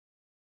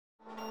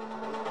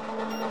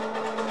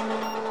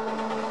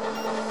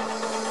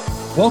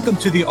Welcome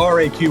to the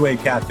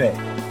RAQA Cafe,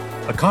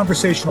 a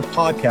conversational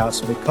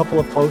podcast with a couple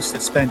of hosts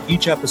that spend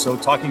each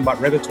episode talking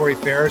about regulatory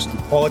affairs and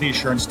quality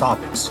assurance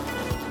topics.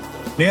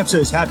 NAMSA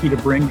is happy to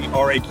bring the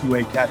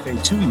RAQA Cafe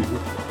to you,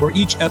 where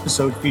each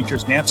episode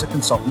features NAMSA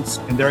consultants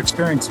and their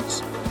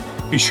experiences.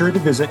 Be sure to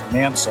visit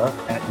NAMSA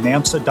at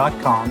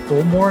namsa.com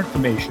for more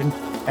information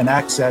and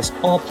access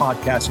all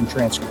podcasts and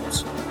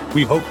transcripts.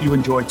 We hope you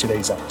enjoyed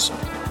today's episode.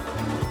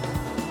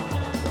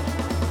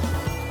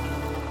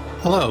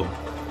 Hello.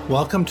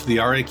 Welcome to the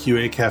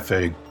RAQA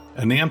Cafe,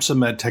 a NAMSA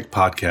MedTech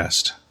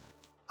podcast.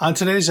 On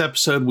today's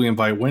episode, we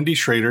invite Wendy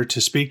Schrader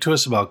to speak to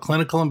us about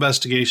clinical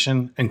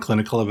investigation and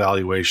clinical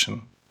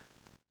evaluation.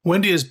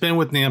 Wendy has been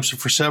with NAMSA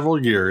for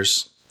several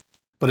years,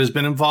 but has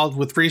been involved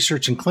with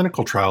research and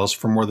clinical trials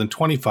for more than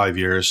 25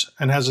 years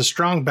and has a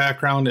strong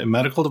background in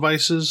medical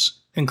devices,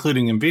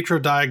 including in vitro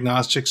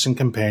diagnostics and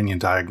companion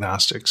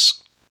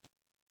diagnostics.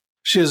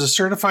 She is a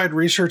certified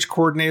research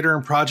coordinator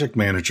and project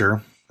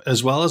manager,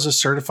 as well as a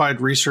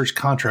certified research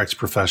contracts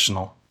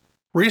professional.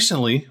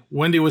 Recently,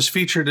 Wendy was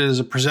featured as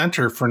a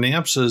presenter for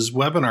NAMSA's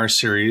webinar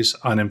series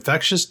on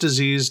infectious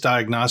disease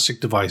diagnostic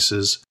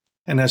devices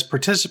and has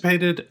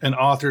participated and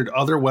authored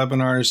other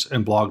webinars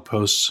and blog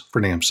posts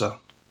for NAMSA.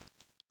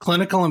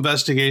 Clinical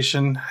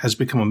investigation has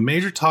become a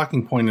major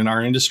talking point in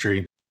our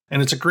industry,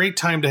 and it's a great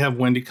time to have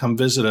Wendy come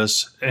visit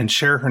us and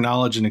share her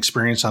knowledge and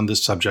experience on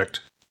this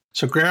subject.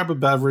 So grab a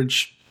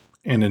beverage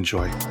and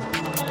enjoy.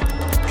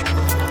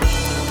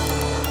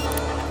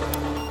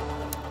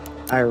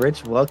 Hi,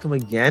 Rich. Welcome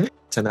again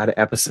to another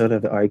episode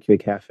of the RAQA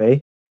Cafe.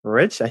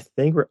 Rich, I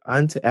think we're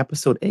on to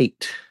episode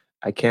 8.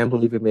 I can't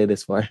believe we made it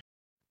this far.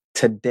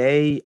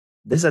 Today,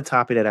 this is a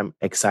topic that I'm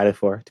excited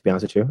for, to be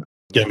honest with you.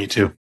 Yeah, me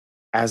too.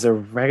 As a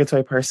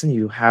regulatory person,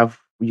 you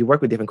work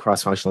with different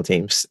cross-functional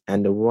teams,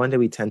 and the one that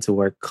we tend to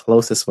work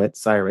closest with,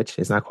 sorry, Rich,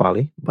 it's not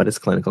quality, but it's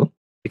clinical,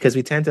 because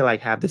we tend to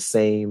have the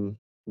same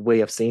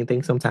way of seeing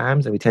things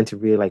sometimes, and we tend to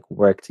really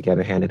work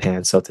together hand in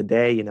hand. So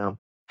today,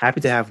 happy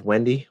to have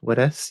Wendy with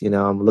us.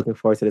 I'm looking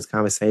forward to this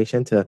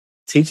conversation to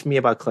teach me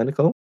about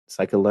clinical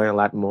so I can learn a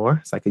lot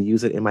more, so I can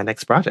use it in my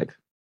next project.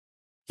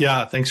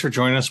 Yeah, thanks for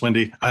joining us,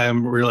 Wendy. I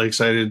am really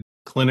excited.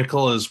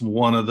 Clinical is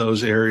one of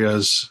those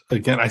areas.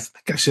 Again, I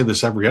think I say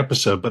this every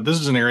episode, but this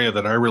is an area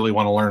that I really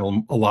want to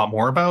learn a lot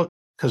more about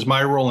because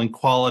my role in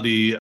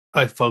quality,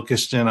 I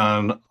focused in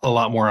on a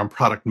lot more on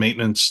product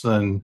maintenance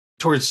than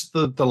towards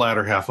the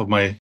latter half of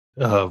my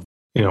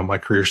my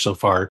career so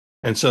far.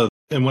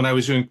 And when I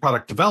was doing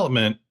product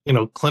development,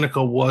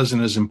 clinical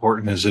wasn't as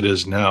important as it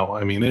is now.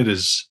 I mean, it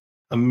is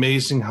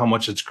amazing how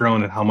much it's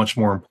grown and how much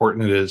more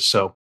important it is.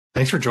 So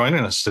thanks for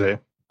joining us today.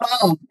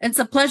 Oh, it's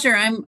a pleasure.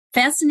 I'm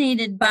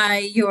fascinated by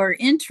your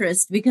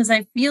interest because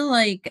I feel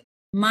like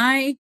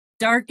my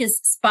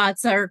darkest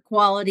spots are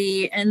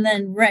quality. And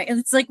then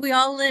it's like we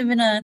all live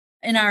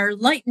in our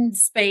lightened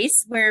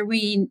space where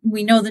we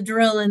know the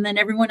drill, and then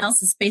everyone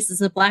else's space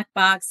is a black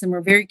box, and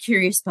we're very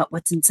curious about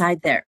what's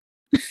inside there.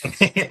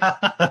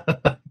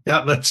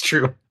 Yeah, that's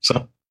true.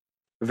 So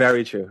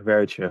very true,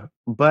 very true.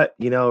 But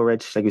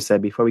Rich, like you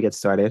said, before we get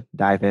started,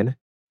 dive in.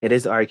 It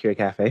is the RAQA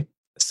Cafe,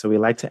 so we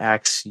like to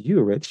ask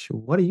you, Rich,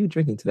 what are you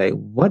drinking today?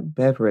 What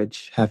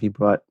beverage have you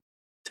brought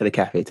to the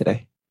cafe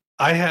today?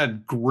 I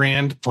had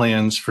grand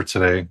plans for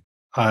today.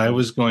 I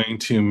was going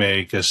to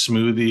make a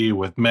smoothie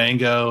with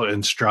mango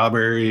and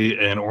strawberry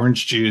and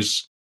orange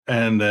juice,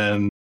 and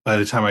then by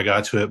the time I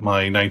got to it,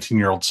 my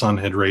 19-year-old son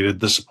had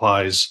raided the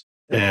supplies.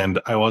 And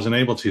I wasn't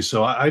able to.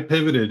 So I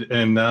pivoted,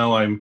 and now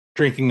I'm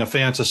drinking a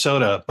Fanta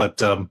soda.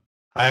 But I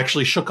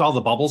actually shook all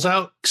the bubbles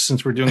out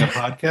since we're doing a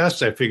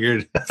podcast. I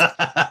figured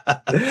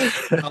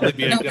probably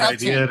be a good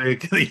idea to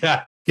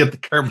get the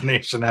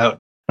carbonation out.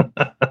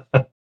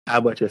 How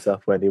about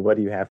yourself, Wendy? What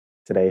do you have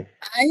today?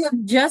 I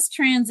have just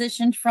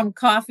transitioned from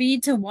coffee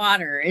to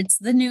water. It's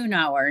the noon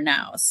hour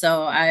now.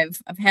 So I've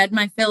had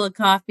my fill of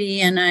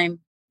coffee, and I'm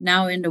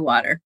now into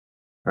water.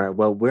 All right.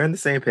 Well, we're on the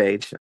same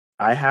page.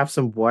 I have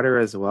some water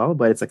as well,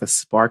 but it's like a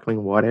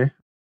sparkling water.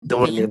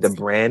 Don't name the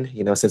brand,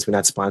 since we're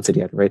not sponsored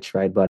yet, Rich,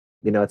 right? But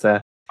it's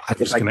I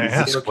was going to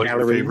ask what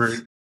your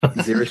favorite,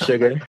 zero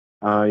sugar,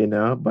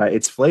 but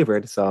it's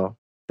flavored, so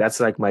that's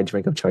like my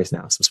drink of choice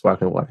now. Some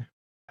sparkling water.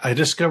 I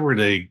discovered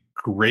a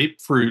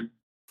grapefruit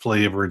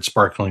flavored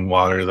sparkling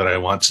water that I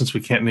want. Since we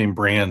can't name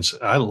brands,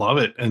 I love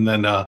it. And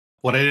then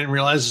what I didn't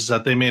realize is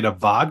that they made a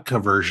vodka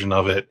version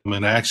of it,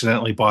 and I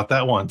accidentally bought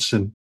that once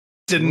and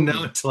didn't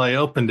know until I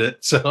opened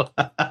it. So,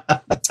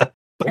 but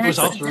it was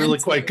also really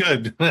quite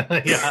good.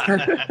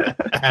 Yeah,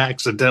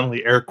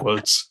 accidentally, air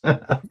quotes.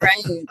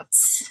 Right.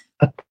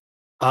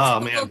 Oh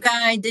man, the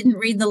guy didn't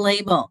read the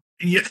label.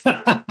 Yeah,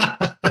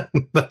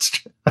 that's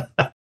true.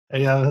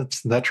 Yeah,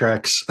 that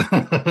tracks.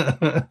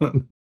 That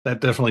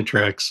definitely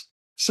tracks.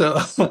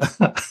 So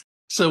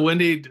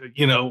Wendy,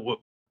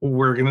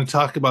 we're going to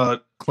talk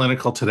about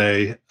clinical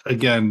today.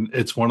 Again,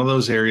 it's one of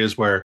those areas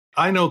where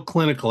I know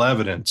clinical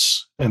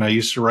evidence, and I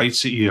used to write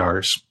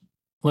CERs.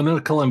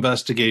 Clinical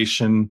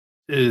investigation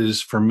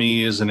for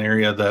me, is an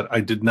area that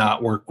I did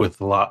not work with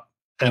a lot.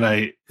 And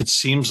it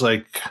seems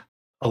like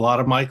a lot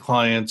of my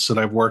clients that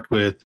I've worked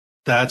with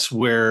that's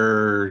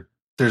where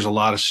there's a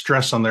lot of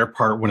stress on their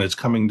part when it's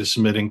coming to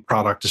submitting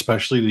product,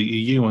 especially the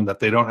EU, and that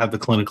they don't have the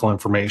clinical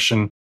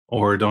information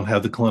or don't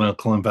have the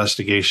clinical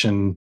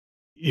investigation,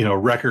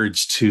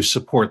 records to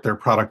support their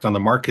product on the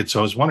market. So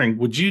I was wondering,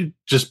 would you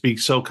just be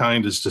so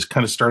kind as to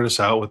kind of start us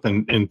out with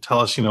and tell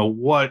us,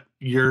 what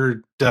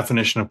your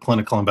definition of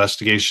clinical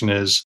investigation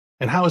is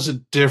and how is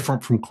it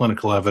different from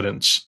clinical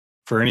evidence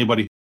for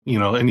anybody,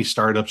 any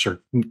startups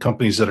or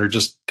companies that are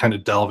just kind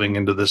of delving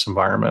into this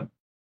environment?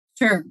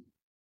 Sure.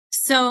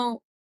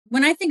 So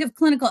when I think of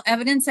clinical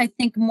evidence, I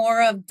think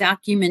more of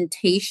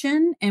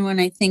documentation. And when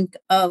I think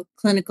of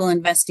clinical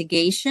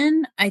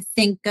investigation, I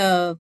think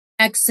of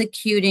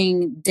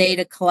executing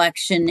data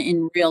collection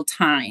in real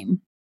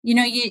time. You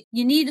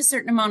need a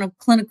certain amount of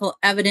clinical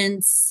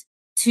evidence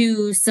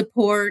to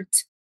support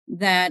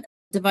that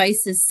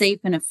device is safe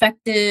and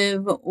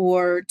effective,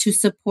 or to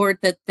support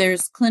that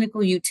there's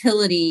clinical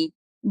utility.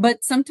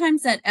 But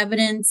sometimes that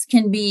evidence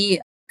can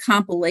be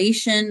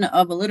compilation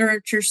of a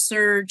literature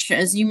search.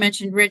 As you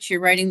mentioned, Rich,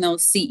 you're writing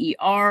those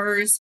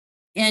CERs.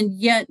 And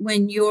yet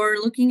when you're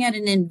looking at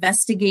an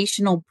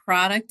investigational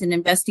product, an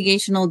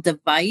investigational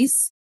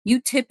device, you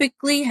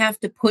typically have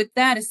to put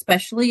that,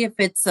 especially if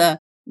it's a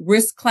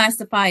risk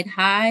classified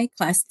high,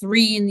 class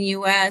 3 in the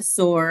US,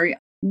 or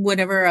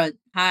whatever a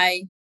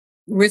high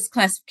risk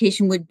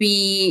classification would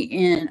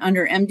be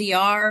under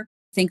MDR.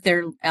 I think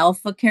they're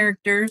alpha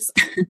characters.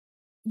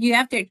 You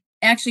have to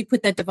actually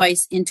put that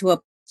device into a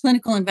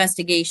clinical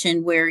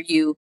investigation where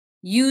you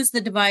use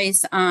the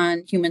device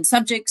on human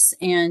subjects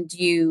and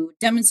you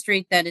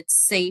demonstrate that it's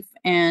safe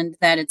and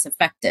that it's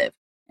effective.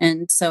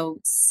 And so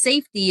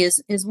safety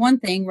is one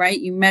thing, right?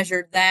 You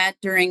measure that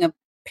during a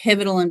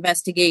pivotal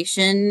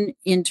investigation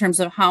in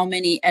terms of how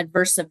many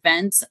adverse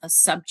events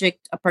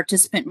a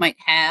participant might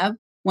have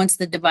once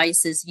the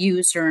device is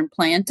used or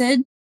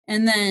implanted.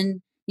 And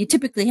then you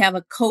typically have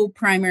a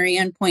co-primary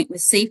endpoint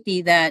with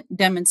safety that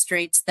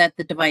demonstrates that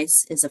the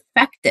device is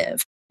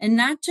effective. And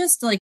not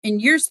just like in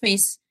your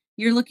space,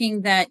 you're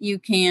looking that you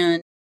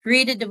can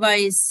create a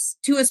device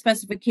to a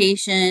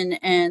specification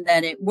and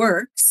that it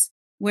works.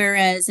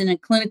 Whereas in a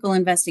clinical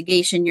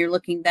investigation, you're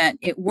looking that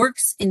it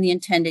works in the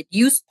intended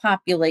use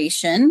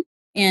population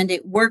and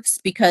it works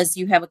because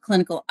you have a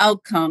clinical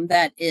outcome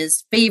that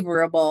is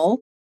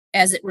favorable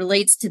as it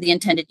relates to the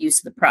intended use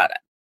of the product.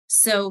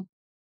 So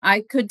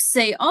I could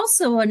say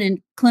also a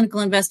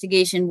clinical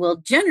investigation will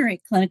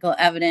generate clinical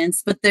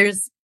evidence, but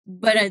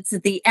it's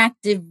the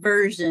active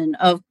version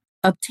of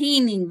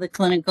obtaining the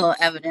clinical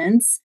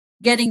evidence,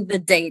 getting the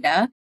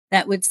data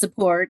that would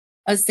support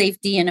a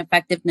safety and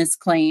effectiveness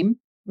claim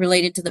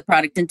related to the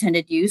product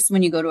intended use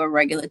when you go to a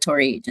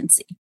regulatory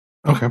agency.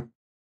 Okay.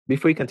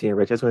 Before you continue,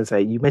 Rich, I just want to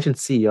say, you mentioned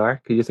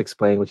CER. Could you just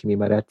explain what you mean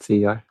by that,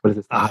 CER? What is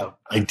it?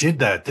 I did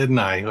that, didn't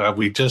I?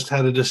 We just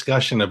had a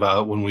discussion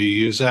about when we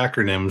use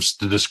acronyms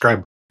to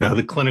describe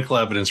the clinical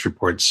evidence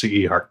report,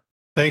 CER.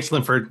 Thanks,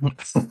 Linford.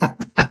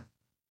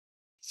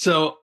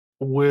 So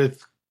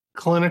with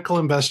clinical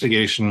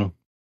investigation,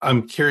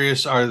 I'm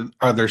curious, are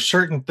there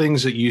certain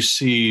things that you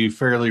see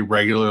fairly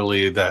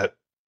regularly that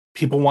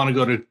people want to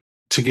go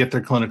to get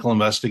their clinical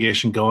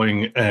investigation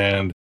going,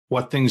 and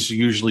what things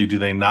usually do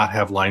they not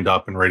have lined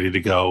up and ready to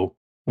go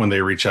when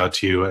they reach out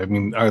to you? I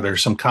mean, are there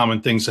some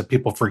common things that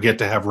people forget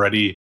to have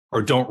ready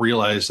or don't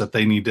realize that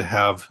they need to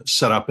have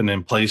set up and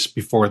in place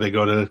before they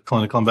go to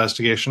clinical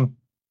investigation?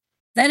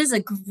 That is a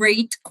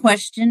great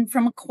question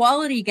from a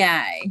quality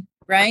guy,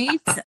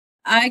 right?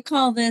 I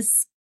call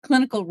this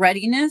clinical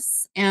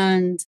readiness,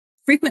 and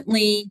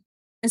frequently,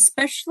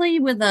 especially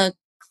with a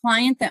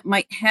client that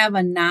might have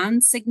a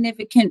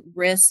non-significant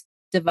risk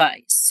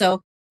device.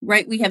 So,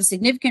 right, we have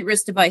significant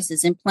risk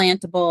devices,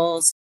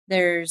 implantables.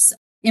 There's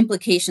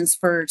implications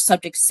for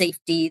subject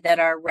safety that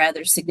are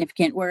rather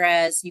significant,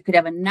 whereas you could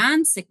have a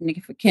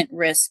non-significant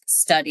risk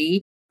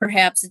study.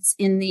 Perhaps it's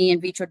in the in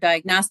vitro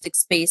diagnostic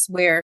space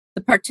where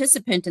the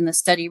participant in the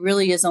study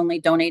really is only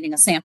donating a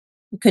sample.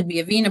 It could be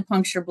a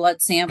venipuncture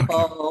blood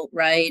sample,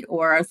 right?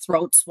 Or a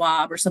throat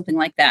swab or something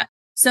like that.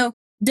 So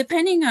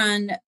depending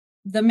on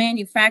the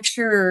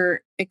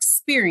manufacturer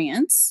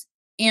experience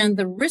and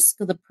the risk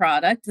of the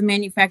product, the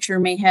manufacturer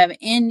may have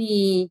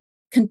any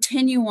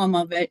continuum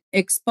of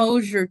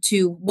exposure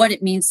to what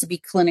it means to be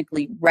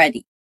clinically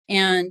ready.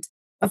 And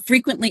a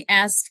frequently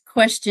asked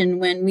question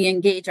when we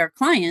engage our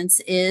clients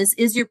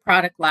is your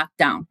product locked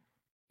down?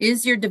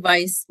 Is your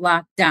device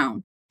locked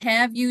down?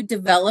 Have you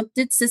developed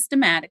it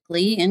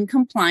systematically in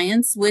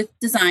compliance with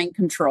design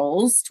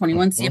controls,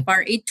 21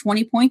 CFR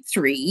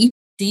 820.3?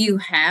 Do you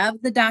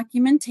have the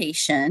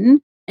documentation?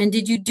 And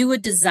did you do a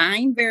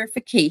design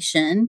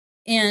verification?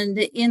 And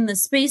in the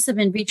space of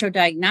in vitro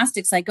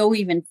diagnostics, I go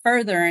even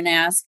further and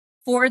ask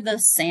for the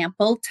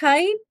sample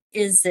type.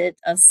 Is it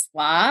a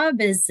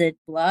swab? Is it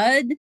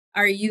blood?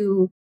 Are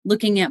you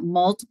looking at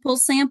multiple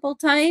sample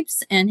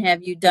types? And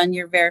have you done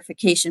your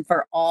verification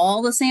for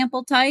all the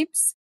sample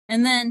types?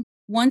 And then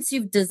once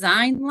you've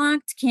design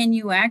locked, can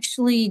you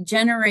actually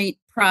generate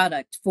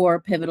product for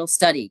a pivotal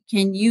study?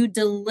 Can you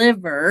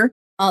deliver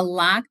a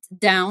locked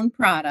down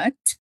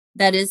product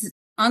that is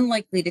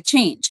unlikely to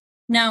change.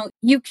 Now,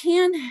 you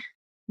can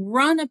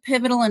run a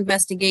pivotal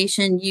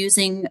investigation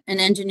using an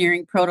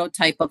engineering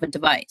prototype of a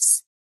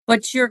device,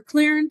 but your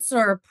clearance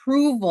or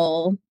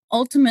approval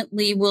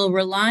ultimately will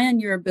rely on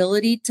your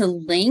ability to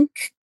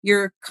link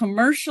your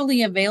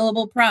commercially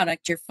available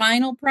product, your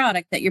final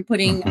product that you're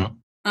putting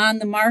on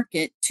the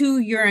market, to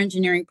your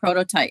engineering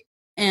prototype.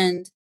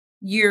 And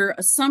your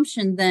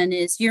assumption then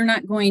is you're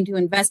not going to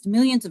invest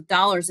millions of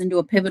dollars into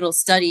a pivotal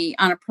study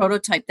on a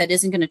prototype that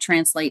isn't going to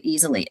translate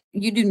easily.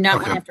 You do not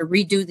want to have to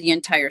redo the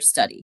entire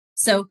study.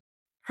 So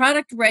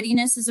product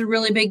readiness is a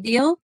really big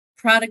deal.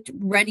 Product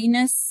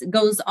readiness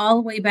goes all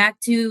the way back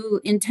to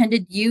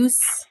intended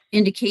use,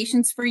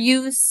 indications for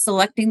use,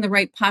 selecting the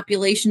right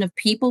population of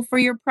people for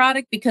your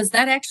product, because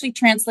that actually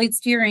translates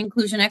to your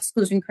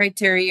inclusion-exclusion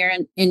criteria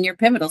in your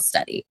pivotal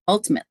study,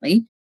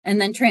 ultimately,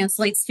 and then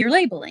translates to your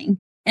labeling.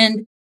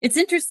 And it's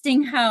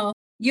interesting how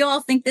you all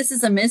think this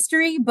is a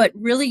mystery, but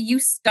really you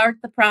start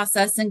the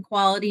process in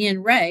quality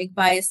and reg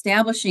by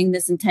establishing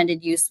this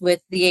intended use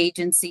with the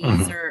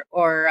agencies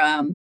or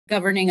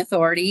governing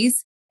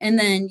authorities. And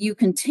then you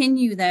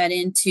continue that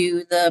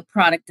into the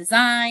product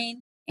design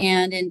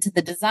and into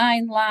the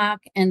design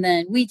lock. And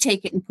then we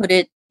take it and put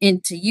it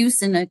into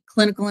use in a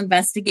clinical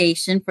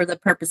investigation for the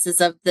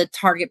purposes of the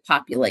target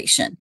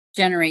population,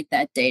 generate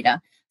that data.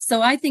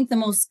 So I think the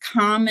most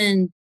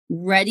common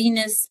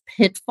readiness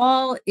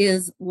pitfall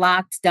is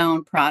locked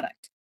down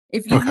product.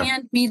 If you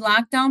hand me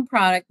locked down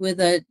product with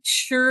a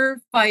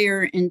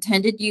surefire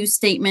intended use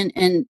statement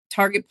and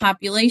target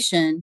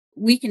population,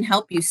 we can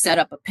help you set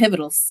up a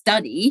pivotal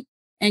study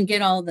and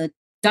get all the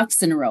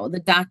ducks in a row, the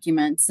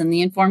documents and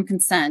the informed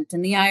consent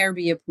and the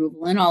IRB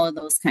approval and all of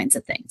those kinds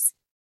of things.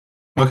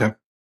 Okay.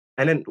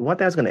 And then one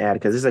thing I was going to add,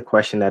 because this is a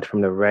question that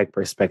from the reg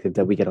perspective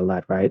that we get a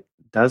lot, right?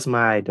 Does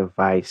my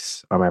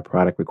device or my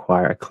product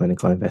require a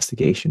clinical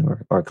investigation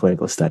or a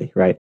clinical study,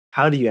 right?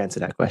 How do you answer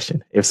that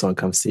question if someone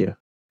comes to you?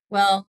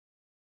 Well,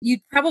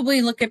 you'd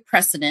probably look at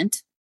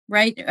precedent,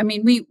 right? I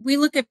mean, we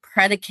look at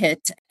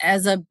predicate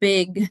as a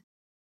big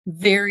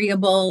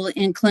variable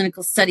in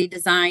clinical study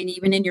design,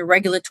 even in your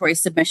regulatory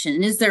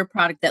submission. Is there a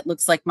product that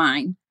looks like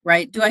mine,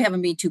 right? Do I have a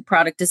Me Too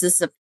product? Is this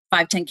a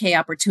 510K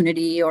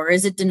opportunity, or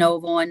is it de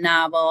novo and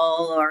novel,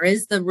 or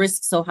is the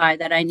risk so high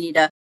that I need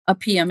a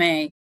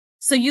PMA?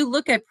 So you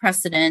look at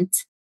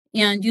precedent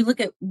and you look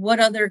at what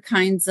other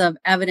kinds of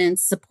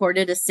evidence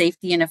supported a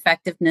safety and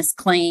effectiveness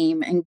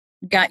claim and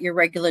got your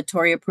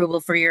regulatory approval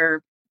for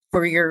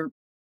your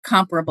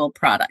comparable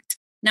product.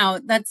 Now,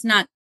 it's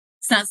not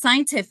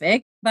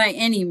scientific by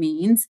any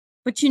means,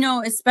 but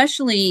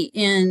especially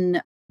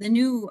in the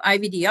new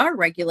IVDR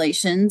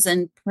regulations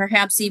and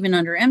perhaps even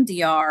under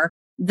MDR,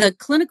 the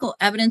clinical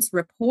evidence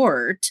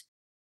report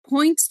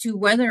points to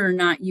whether or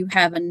not you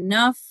have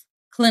enough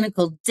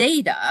clinical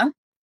data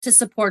to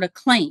support a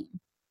claim.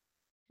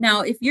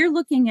 Now, if you're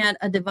looking at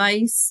a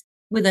device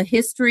with a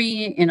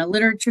history in a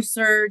literature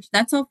search,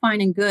 that's all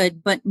fine and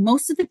good. But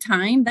most of the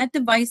time, that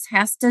device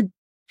has to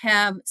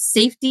have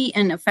safety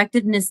and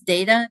effectiveness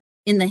data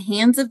in the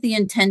hands of the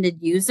intended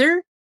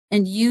user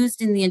and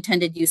used in the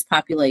intended use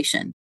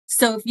population.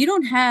 So if you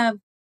don't have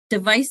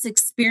device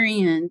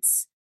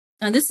experience,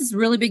 this is a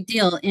really big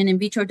deal in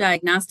vitro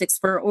diagnostics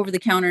for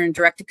over-the-counter and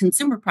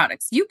direct-to-consumer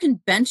products. You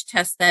can bench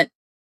test that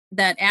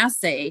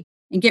assay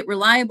and get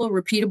reliable,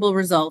 repeatable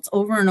results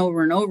over and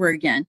over and over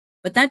again.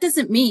 But that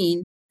doesn't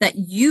mean that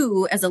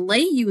you, as a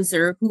lay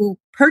user who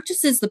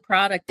purchases the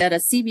product at a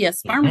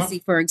CVS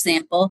pharmacy, for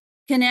example,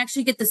 can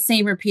actually get the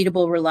same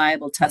repeatable,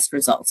 reliable test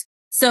results.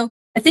 So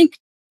I think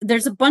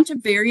there's a bunch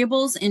of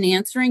variables in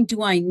answering,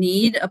 do I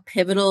need a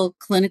pivotal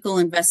clinical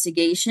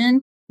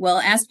investigation? Well,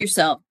 ask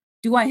yourself,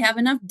 do I have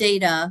enough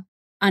data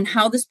on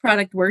how this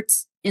product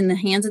works in the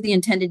hands of the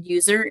intended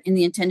user in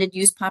the intended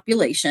use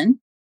population?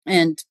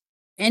 And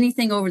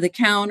anything over the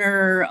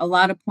counter, a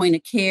lot of point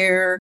of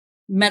care,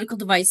 medical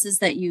devices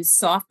that use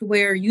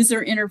software,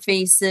 user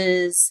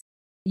interfaces,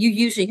 you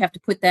usually have to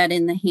put that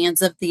in the hands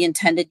of the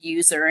intended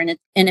user. And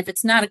if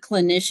it's not a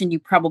clinician, you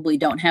probably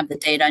don't have the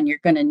data and you're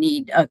going to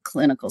need a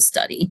clinical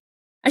study.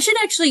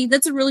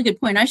 That's a really good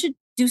point. I should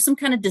do some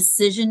kind of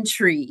decision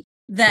tree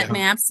that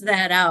maps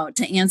that out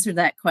to answer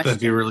that question.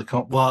 That'd be really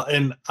cool. Well,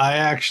 and I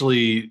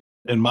actually,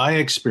 in my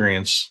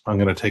experience, I'm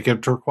going to take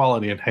it to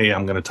quality and hey,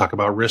 I'm going to talk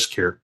about risk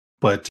here.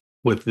 But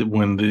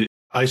when the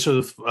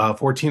ISO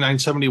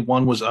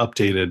 14971 was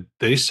updated,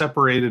 they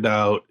separated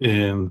out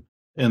in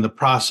the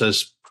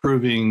process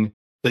proving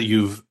that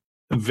you've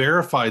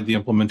verified the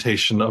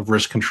implementation of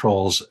risk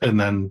controls, and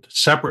then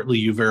separately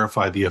you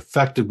verify the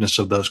effectiveness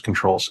of those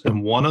controls.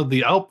 And one of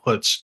the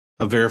outputs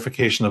of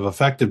verification of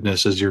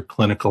effectiveness is your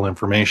clinical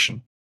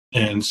information.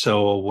 And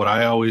so what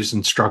I always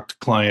instruct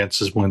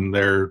clients is when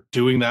they're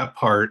doing that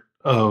part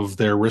of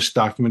their risk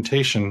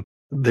documentation,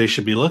 they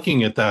should be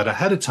looking at that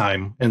ahead of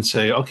time and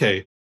say,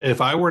 okay, if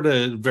I were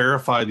to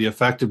verify the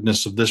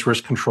effectiveness of this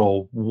risk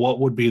control, what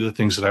would be the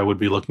things that I would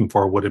be looking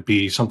for? Would it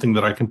be something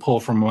that I can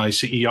pull from my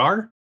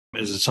CER?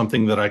 Is it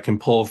something that I can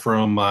pull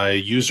from my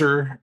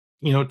user,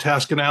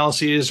 task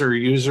analyses or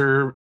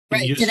user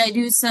Right. Did I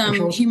do some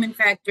controls? human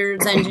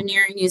factors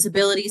engineering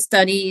usability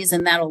studies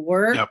and that'll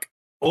work? Yep.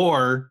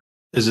 Or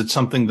is it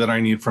something that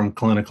I need from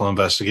clinical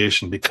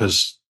investigation?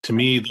 Because to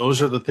me,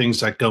 those are the things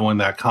that go in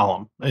that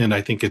column. And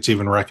I think it's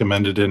even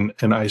recommended in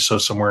ISO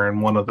somewhere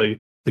in one of the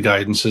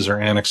guidances or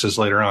annexes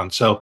later on.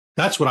 So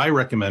that's what I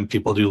recommend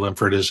people do,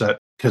 Linford, is that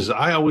because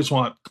I always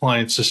want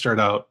clients to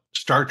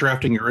start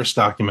drafting your risk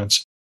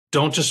documents.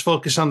 Don't just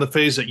focus on the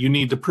phase that you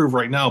need to prove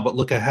right now, but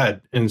look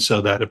ahead. And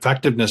so that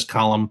effectiveness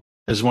column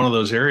is one of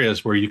those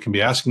areas where you can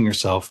be asking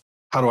yourself,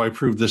 how do I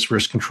prove this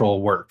risk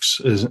control works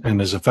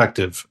and is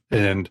effective?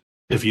 And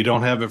if you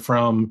don't have it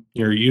from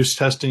your use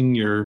testing,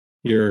 your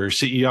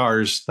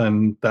CERs,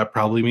 then that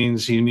probably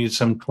means you need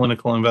some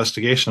clinical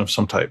investigation of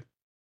some type.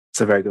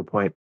 It's a very good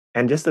point.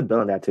 And just to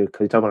build on that too,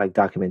 because you're talking about like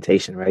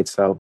documentation, right?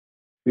 So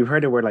we've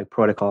heard the word like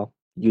protocol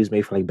used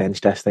maybe for like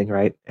bench testing,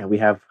 right? And we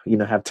have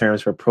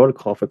terms for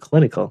protocol for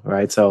clinical,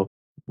 right? So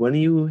when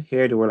you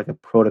hear the word like a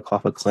protocol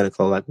for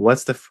clinical, like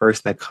what's the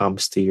first that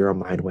comes to your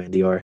mind,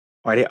 Wendy? Or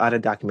are there other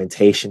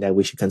documentation that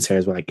we should consider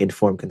as well, like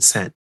informed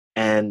consent?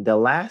 And the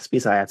last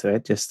piece I add to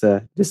it, just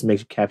to make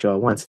you capture all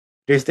at once,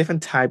 there's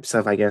different types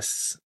of, I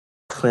guess,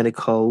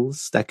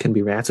 clinicals that can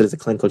be ran. So there's a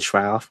clinical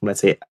trial from, let's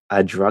say,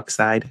 a drug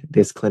side.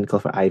 There's clinical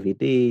for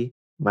IVD,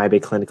 might be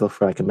clinical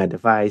for like a med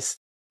device.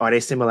 Are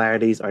there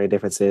similarities? Are there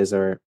differences?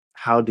 Or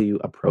how do you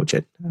approach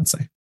it? I'd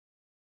say.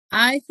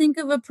 I think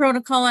of a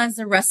protocol as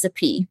a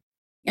recipe.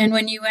 And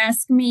when you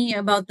ask me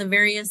about the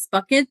various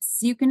buckets,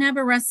 you can have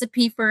a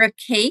recipe for a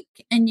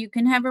cake, and you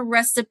can have a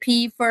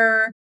recipe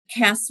for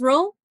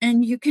casserole,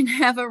 and you can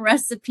have a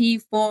recipe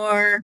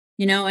for,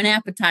 an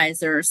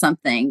appetizer or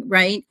something,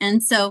 right?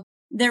 And so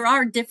there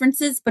are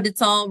differences, but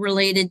it's all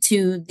related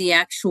to the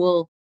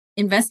actual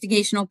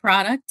investigational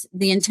product,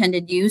 the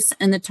intended use,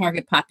 and the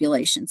target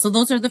population. So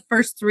those are the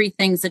first three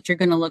things that you're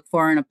going to look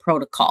for in a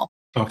protocol.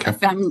 Okay.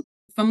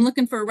 If I'm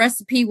looking for a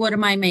recipe, what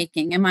am I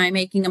making? Am I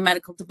making a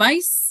medical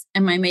device?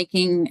 Am I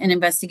making an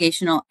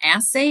investigational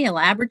assay, a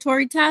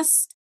laboratory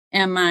test?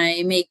 Am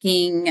I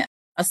making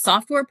a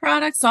software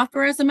product,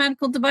 software as a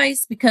medical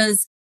device?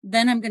 Because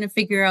then I'm going to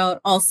figure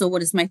out also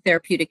what is my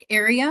therapeutic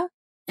area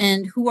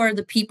and who are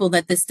the people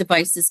that this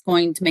device is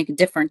going to make a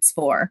difference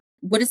for.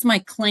 What is my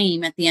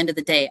claim at the end of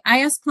the day? I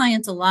ask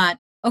clients a lot,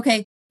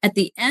 okay, at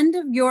the end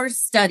of your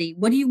study,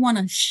 what do you want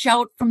to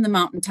shout from the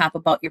mountaintop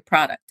about your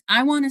product?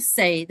 I want to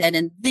say that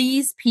in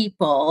these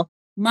people,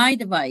 my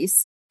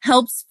device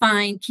helps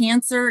find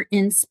cancer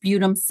in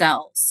sputum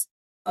cells.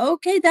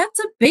 Okay, that's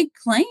a big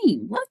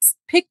claim. Let's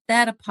pick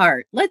that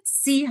apart. Let's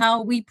see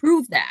how we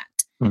prove that,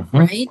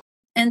 right?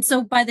 And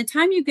so by the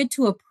time you get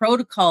to a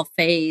protocol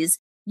phase,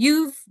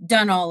 you've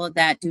done all of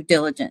that due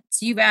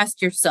diligence. You've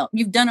asked yourself,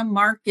 you've done a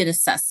market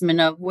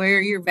assessment of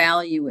where your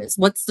value is.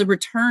 What's the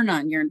return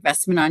on your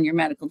investment on your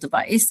medical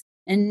device?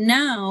 And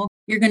now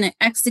you're going to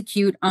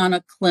execute on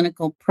a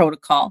clinical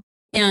protocol.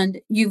 And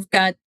you've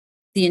got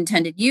the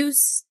intended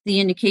use, the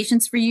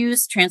indications for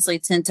use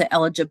translates into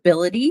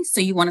eligibility.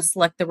 So you want to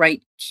select the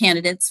right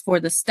candidates for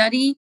the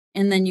study.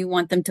 And then you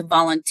want them to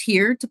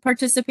volunteer to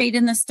participate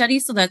in the study.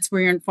 So that's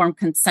where your informed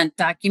consent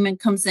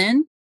document comes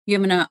in. You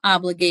have an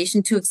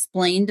obligation to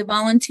explain to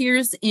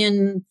volunteers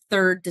in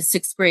 3rd to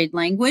 6th grade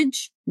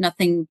language,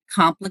 nothing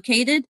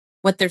complicated,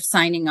 what they're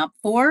signing up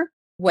for,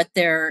 what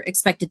they're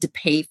expected to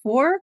pay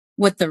for,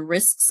 what the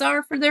risks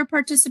are for their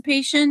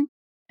participation.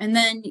 And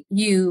then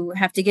you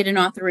have to get an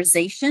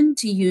authorization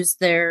to use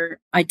their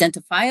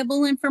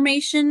identifiable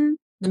information,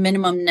 the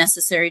minimum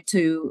necessary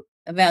to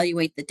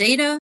evaluate the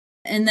data.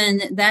 And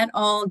then that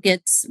all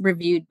gets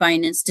reviewed by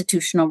an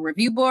institutional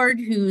review board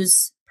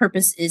whose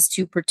purpose is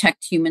to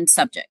protect human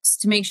subjects,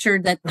 to make sure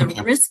that the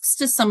risks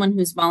to someone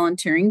who's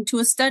volunteering to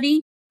a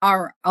study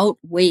are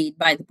outweighed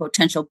by the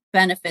potential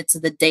benefits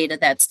of the data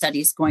that study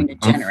is going to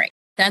generate.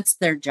 That's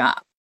their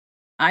job.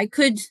 I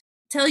could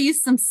tell you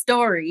some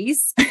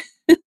stories.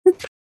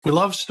 We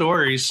love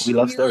stories. We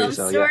love stories.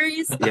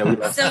 Yeah, we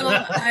love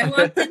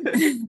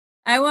stories.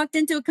 I walked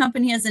into a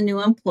company as a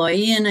new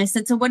employee and I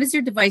said, so what does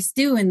your device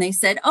do? And they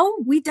said,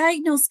 oh, we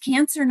diagnose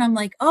cancer. And I'm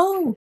like,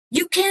 oh,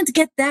 you can't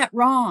get that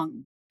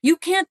wrong. You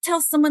can't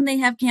tell someone they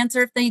have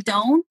cancer if they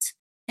don't,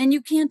 and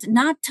you can't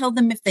not tell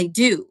them if they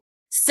do.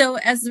 So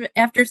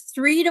after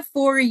 3 to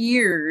 4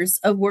 years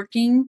of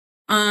working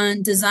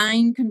on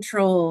design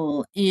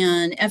control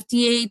and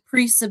FDA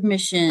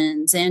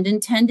pre-submissions and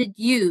intended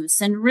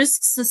use and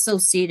risks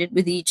associated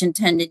with each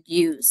intended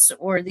use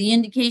or the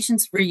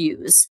indications for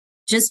use,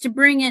 just to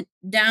bring it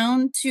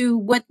down to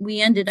what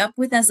we ended up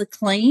with as a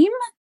claim,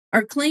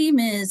 our claim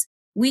is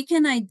we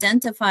can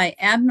identify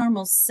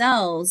abnormal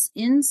cells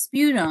in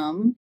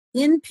sputum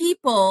in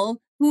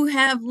people who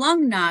have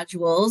lung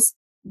nodules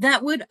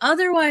that would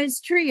otherwise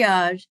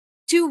triage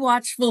to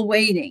watchful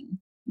waiting,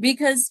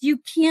 because you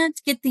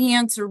can't get the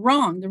answer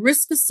wrong. The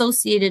risk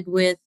associated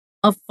with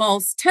a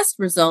false test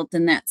result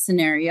in that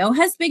scenario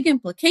has big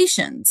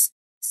implications.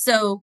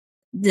 So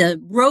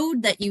the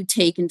road that you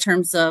take in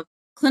terms of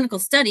clinical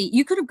study,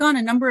 you could have gone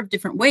a number of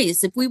different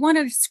ways. If we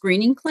wanted a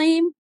screening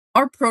claim,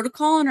 our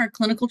protocol and our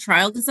clinical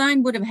trial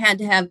design would have had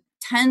to have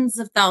tens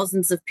of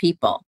thousands of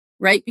people.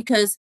 right?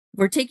 Because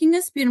we're taking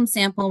a sputum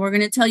sample, we're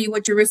going to tell you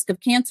what your risk of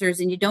cancer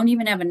is, and you don't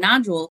even have a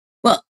nodule.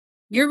 Well,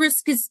 your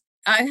risk is,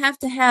 I have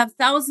to have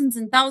thousands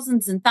and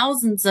thousands and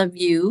thousands of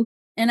you,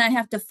 and I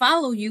have to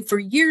follow you for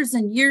years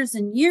and years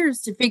and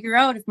years to figure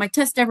out if my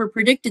test ever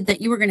predicted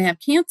that you were going to have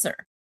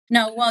cancer.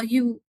 Now, while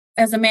you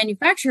as a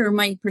manufacturer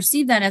might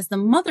perceive that as the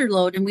mother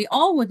lode, and we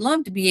all would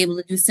love to be able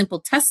to do simple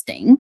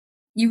testing,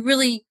 you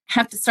really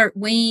have to start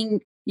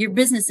weighing your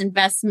business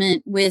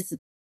investment with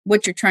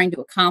what you're trying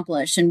to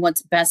accomplish and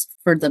what's best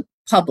for the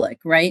public,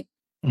 right?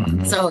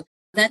 Mhm. So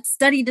that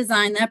study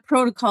design, that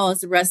protocol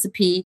is a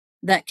recipe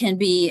that can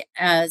be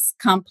as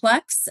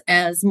complex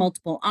as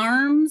multiple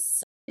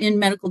arms. In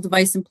medical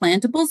device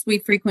implantables, we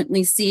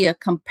frequently see a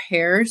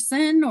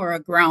comparison or a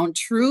ground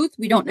truth.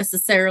 We don't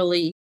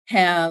necessarily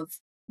have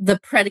the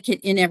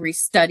predicate in every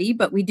study,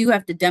 but we do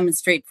have to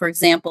demonstrate, for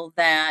example,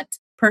 that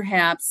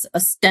perhaps a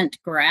stent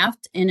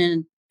graft in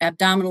an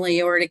abdominal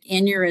aortic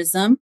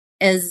aneurysm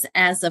is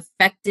as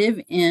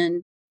effective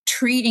in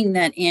treating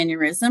that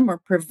aneurysm or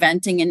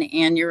preventing an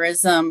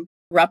aneurysm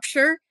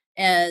rupture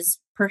as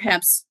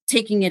perhaps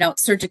taking it out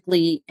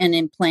surgically and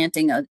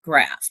implanting a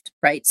graft,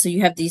 right? So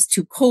you have these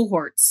two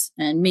cohorts,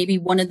 and maybe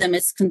one of them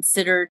is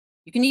considered,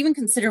 you can even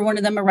consider one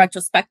of them a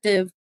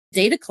retrospective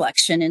data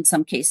collection in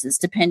some cases,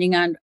 depending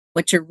on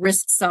what your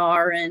risks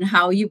are and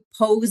how you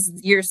pose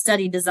your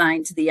study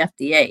design to the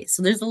FDA.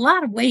 So there's a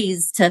lot of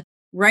ways to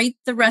write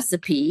the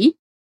recipe.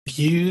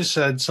 You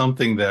said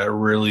something that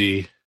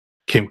really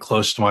came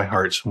close to my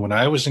heart. So when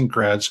I was in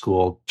grad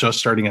school, just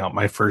starting out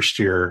my first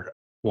year,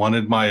 one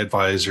of my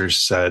advisors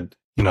said,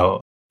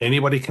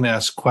 anybody can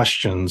ask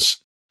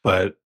questions,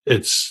 but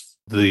it's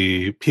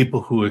the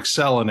people who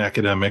excel in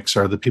academics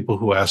are the people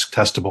who ask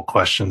testable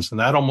questions. And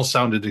that almost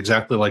sounded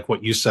exactly like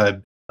what you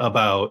said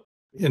about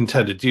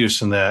intended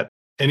use, and that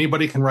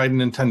anybody can write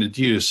an intended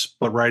use,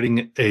 but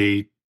writing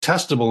a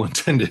testable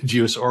intended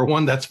use or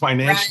one that's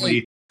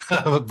financially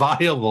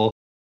viable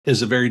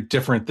is a very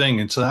different thing.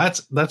 And so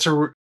that's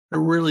a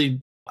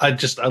really, I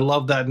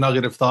love that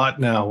nugget of thought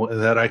now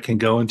that I can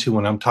go into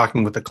when I'm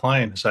talking with the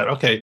client, is that,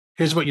 okay,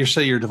 here's what you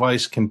say your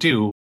device can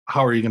do.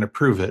 How are you going to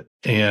prove it?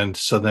 And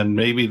so then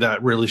maybe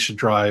that really should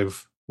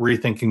drive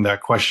rethinking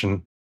that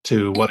question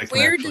to what it can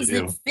actually do.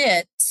 Where does it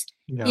fit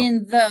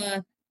in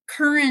the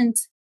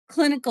current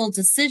clinical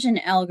decision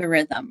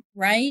algorithm,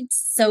 right?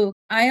 So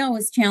I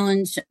always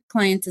challenge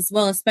clients as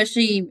well,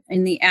 especially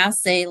in the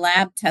assay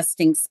lab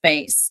testing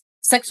space.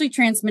 Sexually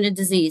transmitted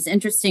disease,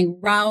 interesting,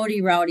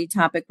 rowdy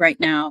topic right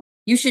now.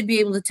 You should be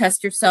able to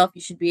test yourself.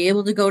 You should be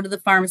able to go to the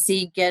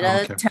pharmacy, get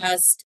a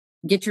test,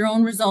 get your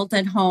own result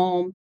at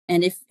home.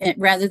 And if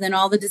rather than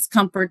all the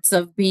discomforts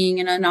of being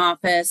in an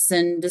office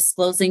and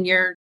disclosing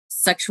your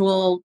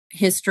sexual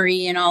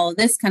history and all of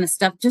this kind of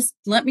stuff, just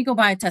let me go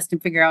buy a test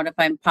and figure out if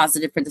I'm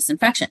positive for this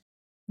infection.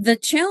 The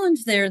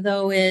challenge there,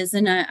 though, is,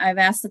 and I've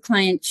asked the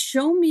client,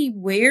 show me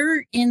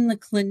where in the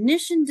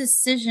clinician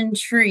decision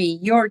tree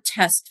your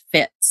test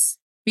fits,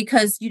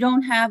 because you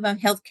don't have a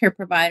healthcare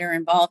provider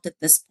involved at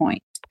this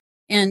point.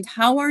 And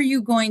how are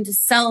you going to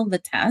sell the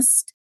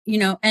test?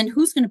 And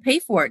who's going to pay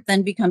for it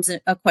then becomes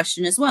a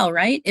question as well,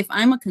 right? If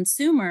I'm a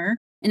consumer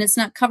and it's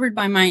not covered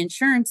by my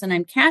insurance and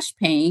I'm cash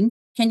paying,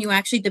 can you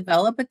actually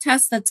develop a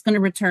test that's going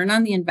to return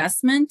on the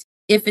investment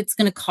if it's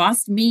going to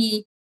cost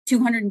me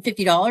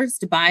 $250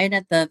 to buy it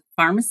at the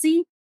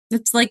pharmacy?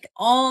 It's like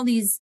all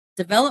these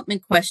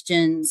development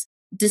questions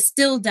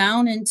distill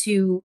down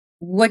into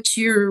what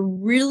you're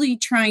really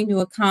trying to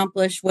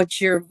accomplish, what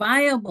your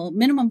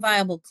minimum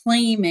viable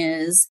claim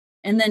is,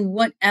 and then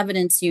what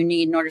evidence you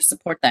need in order to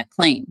support that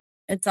claim.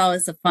 It's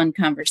always a fun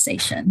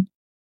conversation.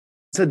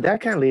 So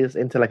that kind of leads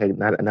into like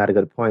another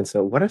good point.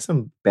 So what are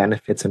some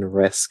benefits and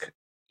risk,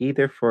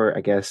 either for,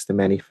 I guess, the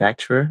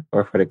manufacturer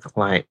or for the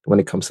client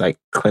when it comes to like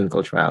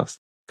clinical trials?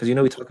 Because,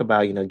 we talk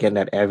about, getting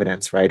that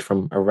evidence, right?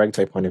 From a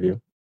regulatory point of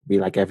view, we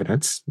like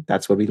evidence.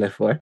 That's what we live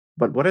for.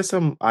 But what are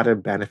some other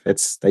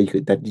benefits that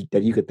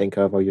you could think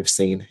of or you've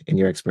seen in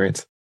your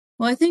experience?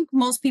 Well, I think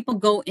most people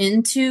go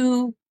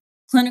into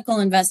clinical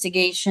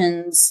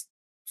investigations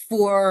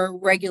for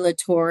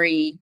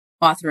regulatory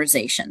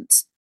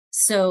authorizations.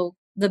 So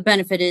the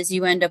benefit is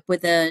you end up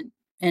with an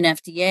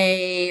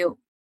FDA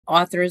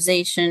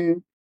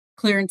authorization,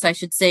 clearance, I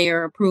should say,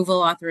 or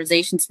approval.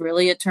 Authorizations,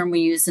 really a term we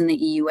use in the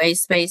EUA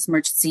space,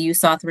 emergency use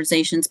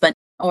authorizations,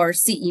 or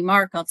CE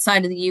mark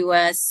outside of the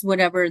US,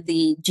 whatever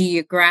the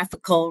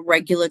geographical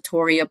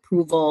regulatory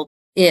approval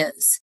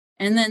is.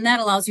 And then that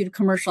allows you to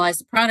commercialize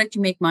the product.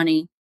 You make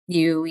money.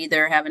 You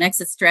either have an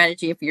exit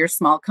strategy if you're a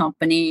small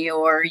company,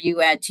 or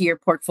you add to your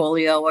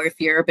portfolio, or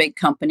if you're a big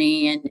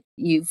company and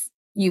you've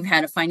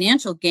had a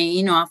financial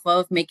gain off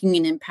of making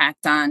an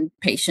impact on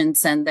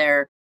patients and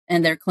their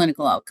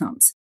clinical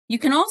outcomes. You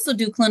can also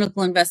do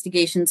clinical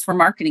investigations for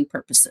marketing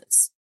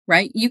purposes,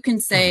 right? You can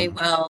say,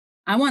 well,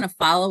 I want to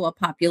follow a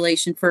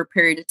population for a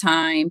period of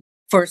time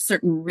for a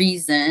certain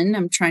reason.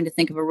 I'm trying to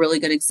think of a really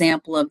good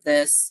example of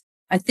this.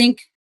 I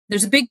think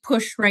there's a big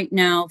push right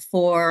now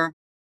for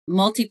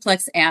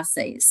multiplex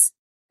assays.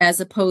 as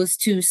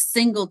opposed to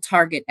single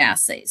target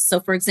assays.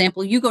 So for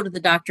example, you go to the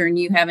doctor and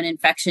you have an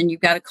infection,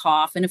 you've got a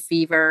cough and a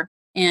fever,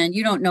 and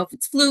you don't know if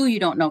it's flu, you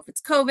don't know if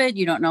it's COVID,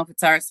 you don't know if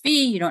it's RSV,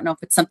 you don't know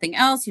if it's something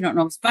else, you don't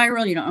know if it's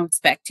viral, you don't know if it's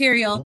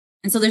bacterial.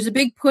 And so there's a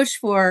big push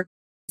for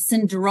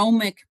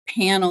syndromic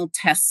panel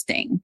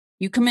testing.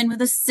 You come in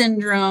with a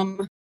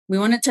syndrome, we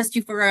want to test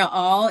you for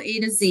all A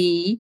to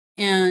Z,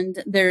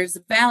 and there's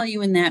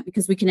value in that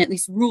because we can at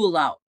least rule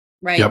out,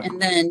 right? Yep.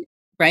 And then,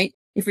 right,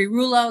 if we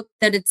rule out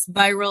that it's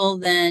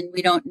viral, then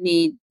we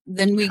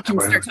can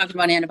start talking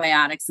about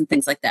antibiotics and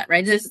things like that,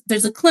 right?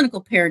 There's a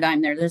clinical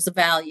paradigm there. There's a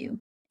value.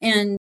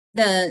 And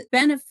the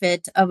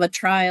benefit of a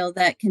trial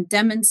that can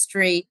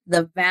demonstrate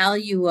the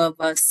value of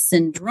a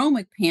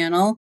syndromic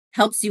panel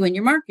helps you in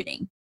your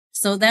marketing.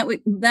 So that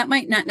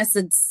might not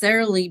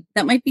necessarily,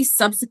 that might be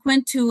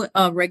subsequent to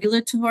a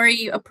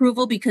regulatory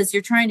approval because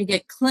you're trying to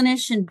get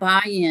clinician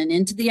buy-in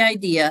into the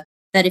idea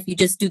that if you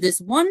just do this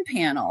one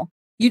panel,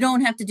 you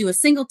don't have to do a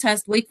single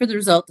test, wait for the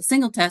result, a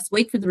single test,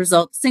 wait for the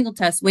result, single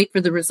test, wait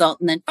for the result,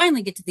 and then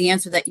finally get to the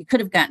answer that you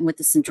could have gotten with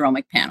the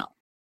syndromic panel.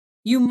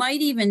 You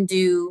might even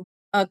do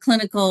a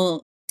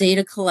clinical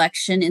data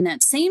collection in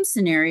that same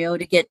scenario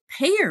to get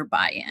payer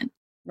buy-in,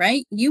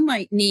 right? You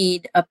might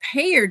need a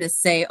payer to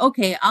say,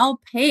 okay,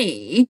 I'll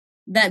pay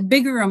that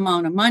bigger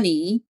amount of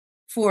money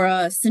for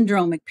a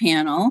syndromic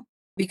panel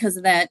because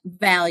of that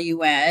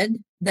value add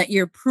that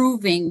you're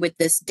proving with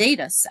this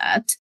data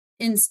set.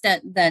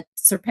 Instead, that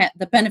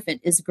the benefit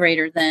is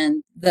greater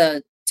than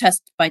the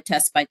test by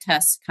test by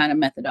test kind of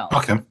methodology.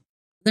 Okay.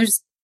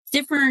 There's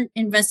different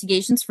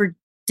investigations for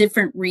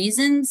different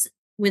reasons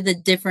with a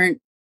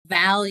different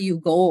value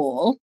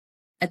goal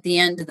at the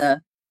end of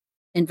the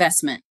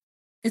investment.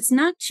 It's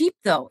not cheap,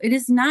 though. It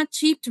is not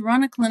cheap to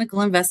run a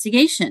clinical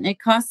investigation. It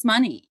costs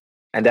money.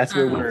 And that's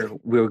where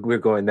we're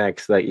going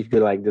next. Like, if you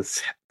like,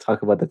 just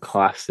talk about the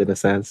cost in a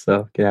sense, so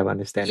you can have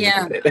understanding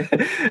about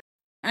it.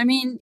 I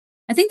mean,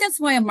 I think that's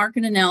why a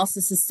market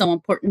analysis is so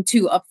important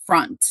too up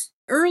front.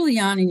 Early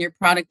on in your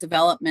product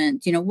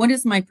development, what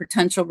is my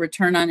potential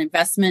return on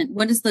investment?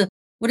 What is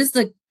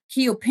the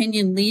key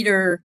opinion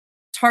leader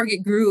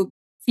target group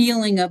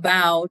feeling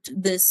about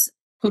this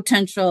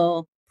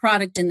potential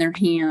product in their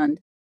hand?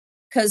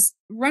 Because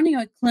running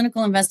a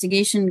clinical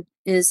investigation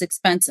is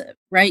expensive,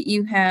 right?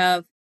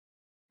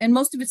 And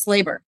most of it's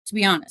labor, to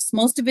be honest.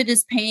 Most of it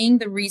is paying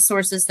the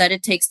resources that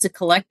it takes to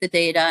collect the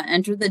data,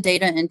 enter the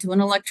data into an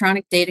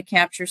electronic data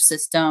capture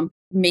system.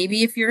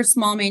 Maybe if you're a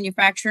small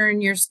manufacturer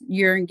and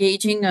you're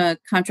engaging a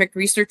contract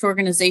research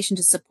organization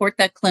to support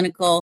that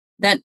clinical,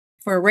 that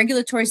for a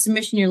regulatory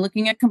submission, you're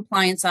looking at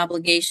compliance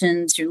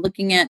obligations, you're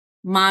looking at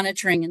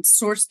monitoring and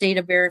source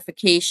data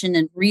verification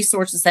and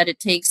resources that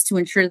it takes to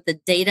ensure that the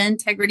data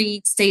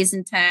integrity stays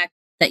intact,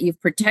 that you've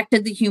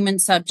protected the human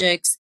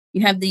subjects.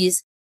 You have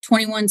these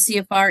 21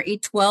 CFR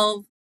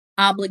 812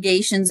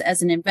 obligations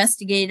as an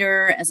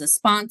investigator, as a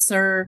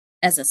sponsor,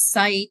 as a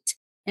site.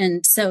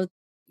 And so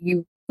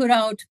you put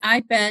out, I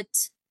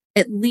bet,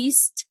 at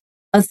least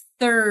a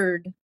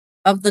third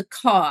of the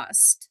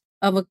cost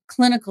of a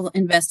clinical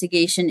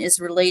investigation is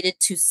related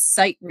to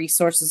site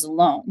resources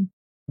alone,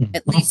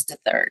 at least a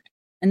third.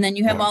 And then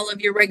you have all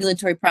of your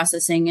regulatory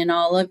processing and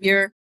all of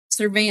your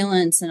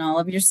surveillance and all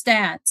of your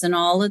stats and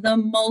all of the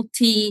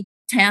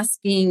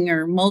multi-tasking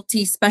or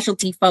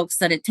multi-specialty folks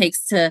that it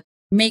takes to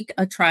make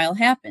a trial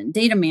happen.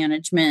 Data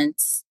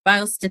management,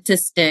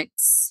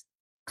 biostatistics,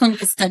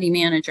 clinical study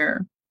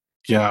manager.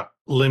 Yeah.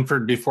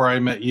 Linford, before I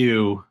met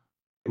you,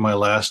 my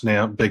last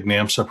big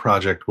NAMSA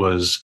project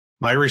was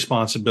my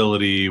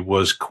responsibility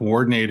was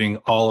coordinating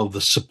all of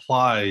the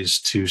supplies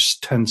to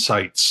 10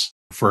 sites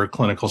for a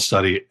clinical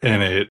study.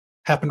 And it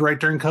happened right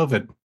during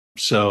COVID.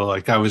 So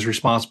I was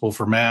responsible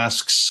for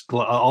masks,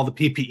 all the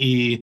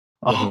PPE,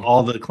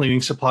 all the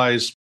cleaning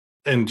supplies,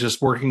 and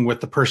just working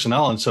with the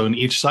personnel. And so in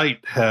each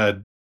site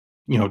had,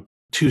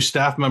 2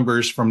 staff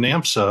members from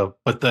NAMSA,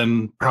 but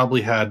then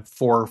probably had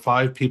 4 or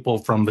 5 people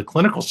from the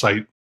clinical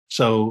site.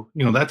 So,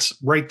 that's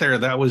right there.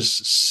 That was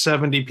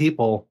 70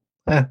 people,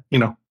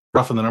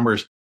 rough in the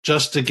numbers,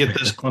 just to get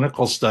this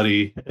clinical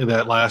study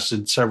that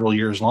lasted several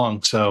years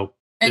long. So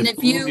and it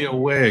blew me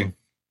away.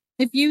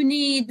 If you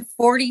need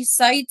 40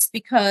 sites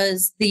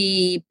because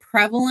the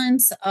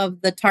prevalence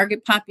of the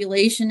target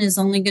population is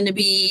only going to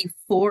be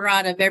 4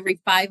 out of every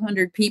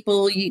 500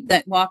 people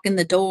that walk in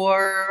the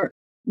door,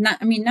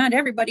 not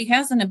everybody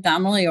has an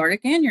abdominal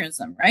aortic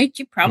aneurysm, right?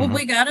 You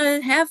probably got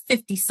to have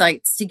 50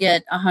 sites to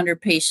get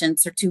 100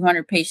 patients or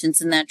 200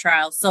 patients in that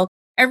trial. So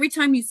every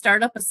time you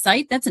start up a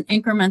site, that's an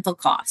incremental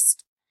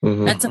cost.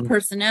 That's a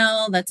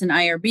personnel, that's an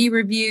IRB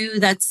review,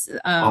 that's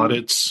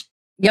audits.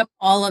 Yep,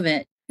 all of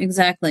it.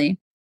 Exactly.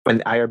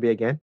 And IRB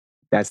again?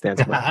 That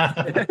stands for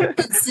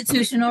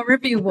Institutional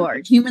Review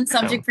Board, Human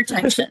Subject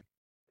Protection.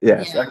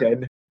 Yes. Yeah.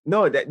 Okay.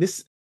 No,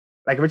 this,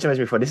 like Richard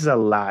mentioned before, this is a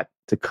lot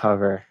to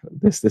cover.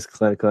 This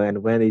clinical,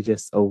 and Wendy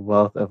just a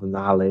wealth of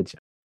knowledge.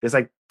 There's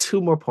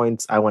 2 more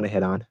points I want to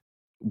hit on.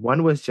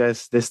 One was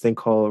just this thing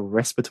called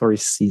respiratory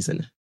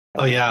season.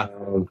 Oh yeah.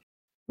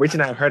 Rich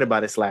and I heard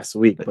about this last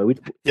week, but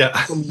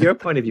Yeah. from your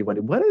point of view,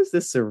 what is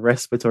this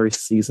respiratory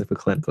season for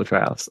clinical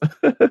trials?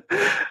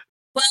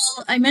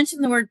 Well, I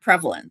mentioned the word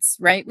prevalence,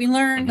 right? We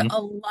learned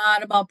a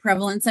lot about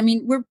prevalence. I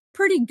mean, we're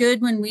pretty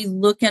good when we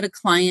look at a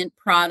client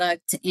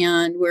product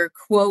and we're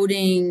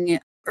quoting,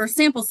 or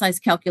sample size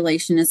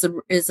calculation is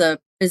a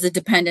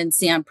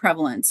dependency on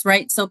prevalence,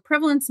 right? So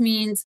prevalence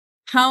means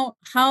how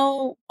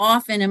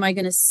often am I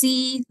going to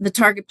see the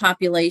target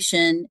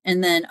population,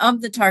 and then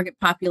of the target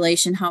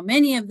population, how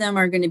many of them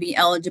are going to be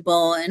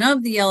eligible, and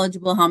of the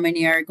eligible, how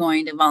many are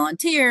going to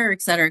volunteer,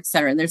 et cetera, et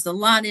cetera. There's a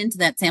lot into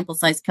that sample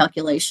size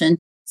calculation.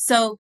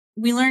 So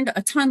we learned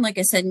a ton, like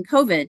I said, in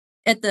COVID.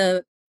 At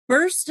the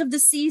burst of the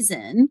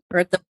season, or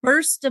at the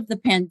burst of the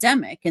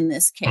pandemic in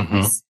this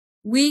case,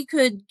 we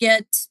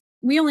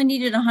only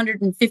needed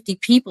 150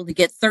 people to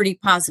get 30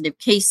 positive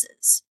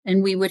cases.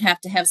 And we would have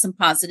to have some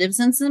positives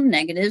and some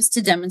negatives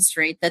to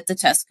demonstrate that the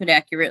test could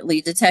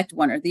accurately detect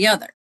one or the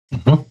other.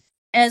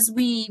 As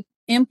we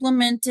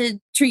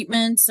implemented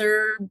treatments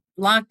or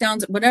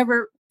lockdowns,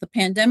 whatever, the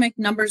pandemic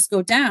numbers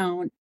go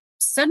down.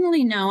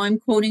 Suddenly now I'm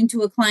quoting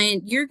to a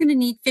client, you're going to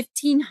need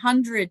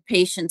 1,500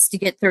 patients to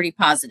get 30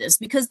 positives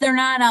because they're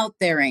not out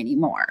there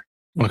anymore.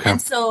 Okay.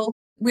 And so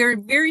we're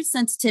very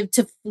sensitive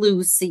to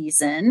flu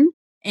season,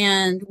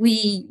 and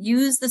we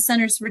use the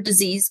Centers for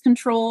Disease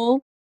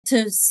Control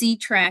to see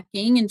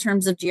tracking in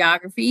terms of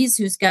geographies,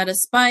 who's got a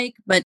spike,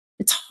 but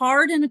it's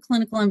hard in a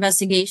clinical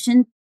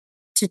investigation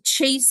to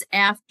chase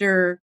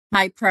after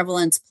high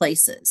prevalence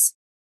places.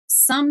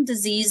 Some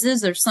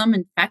diseases or some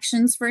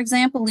infections, for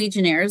example,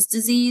 Legionnaire's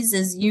disease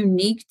is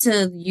unique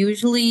to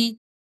usually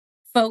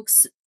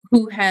folks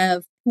who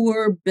have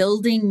poor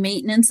building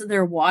maintenance of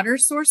their water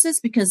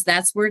sources, because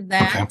that's where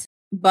that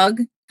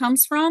bug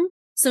comes from.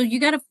 So you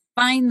got to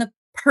find the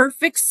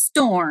perfect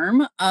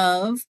storm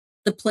of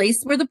the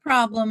place where the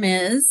problem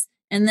is.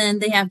 And then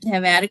they have to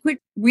have adequate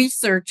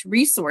research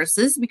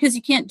resources, because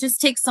you can't just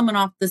take someone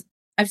off this.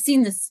 I've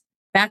seen this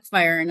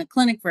backfire in a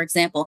clinic, for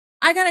example.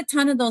 I got a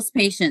ton of those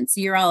patients,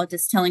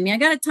 urologists telling me, I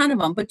got a ton of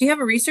them, but do you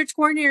have a research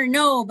coordinator?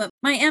 No, but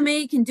my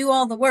MA can do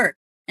all the work.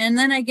 And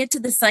then I get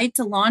to the site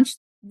to launch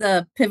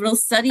the pivotal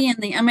study, and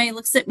the MA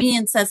looks at me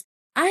and says,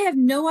 I have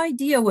no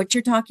idea what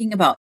you're talking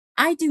about.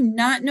 I do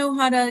not know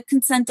how to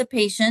consent a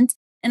patient,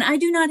 and I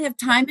do not have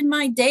time in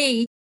my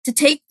day to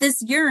take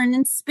this urine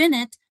and spin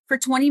it for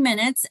 20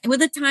 minutes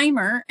with a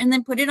timer and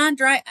then put it on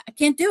dry. I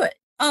can't do it.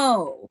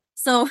 Oh,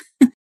 so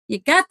you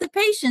got the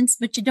patients,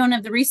 but you don't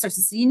have the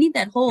resources. So you need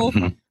that whole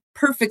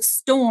perfect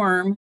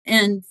storm.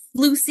 And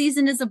flu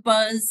season is a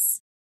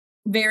buzz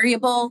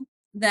variable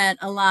that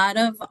a lot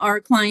of our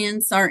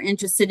clients are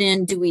interested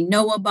in. Do we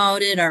know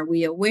about it? Are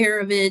we aware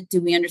of it? Do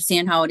we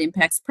understand how it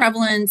impacts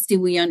prevalence? Do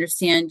we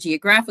understand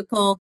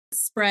geographical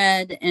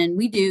spread? And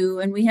we do,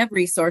 and we have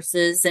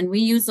resources, and we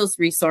use those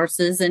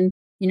resources. And,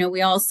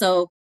 we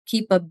also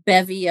keep a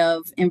bevy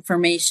of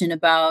information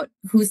about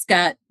who's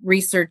got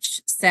research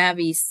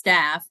savvy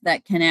staff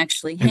that can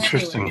actually handle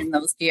it in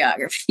those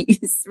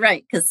geographies,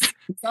 right? Because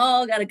it's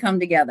all got to come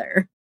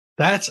together.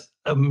 That's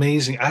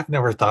amazing. I've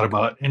never thought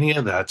about any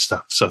of that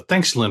stuff. So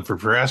thanks, Lynn,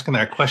 for asking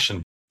that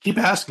question. Keep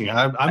asking.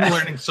 I'm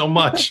learning so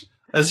much.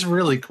 That's a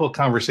really cool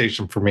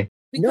conversation for me.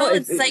 We call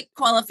it site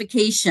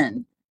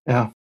qualification.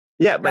 Yeah.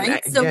 Yeah. But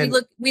right.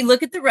 So we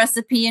look at the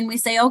recipe and we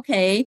say,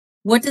 okay,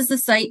 what does the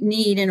site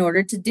need in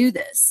order to do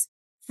this?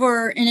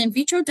 For an in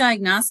vitro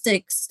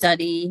diagnostic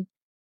study,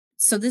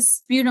 so this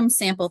sputum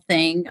sample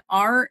thing,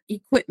 our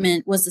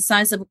equipment was the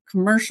size of a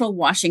commercial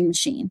washing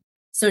machine.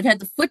 So it had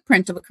the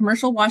footprint of a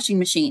commercial washing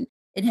machine.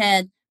 It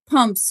had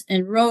pumps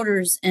and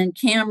rotors and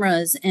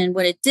cameras. And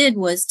what it did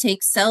was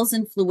take cells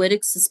in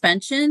fluidic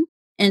suspension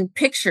and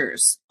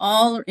pictures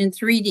all in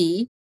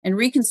 3D and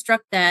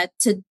reconstruct that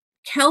to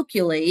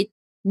calculate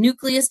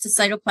nucleus to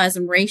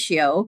cytoplasm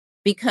ratio,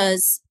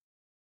 because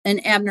an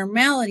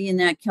abnormality in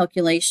that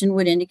calculation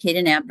would indicate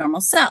an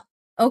abnormal cell.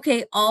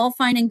 Okay, all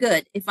fine and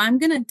good. If I'm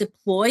going to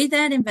deploy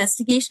that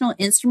investigational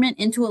instrument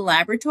into a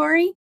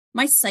laboratory,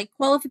 my site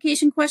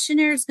qualification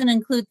questionnaire is going to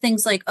include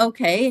things like,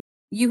 okay,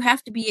 you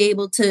have to be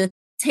able to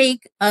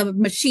take a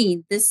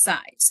machine this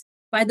size.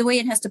 By the way,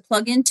 it has to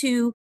plug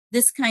into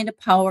this kind of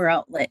power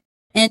outlet.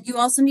 And you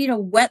also need a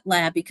wet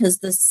lab, because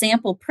the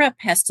sample prep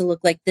has to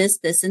look like this,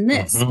 this, and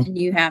this. And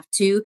you have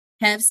to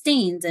have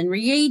stains and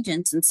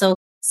reagents. And so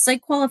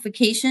site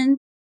qualification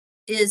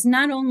is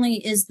not only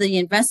is the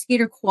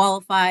investigator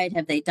qualified,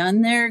 have they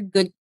done their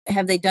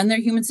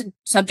human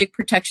subject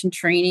protection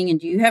training, and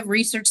do you have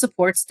research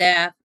support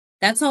staff?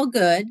 That's all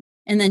good.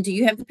 And then do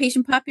you have the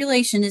patient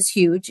population is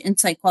huge in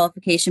site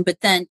qualification.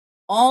 But then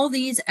all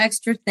these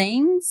extra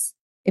things,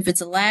 if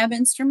it's a lab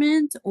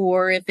instrument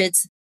or if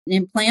it's an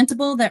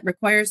implantable that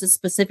requires a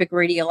specific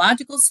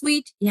radiological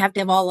suite, you have to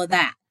have all of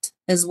that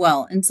as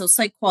well. And so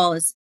site qual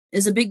is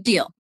a big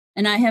deal.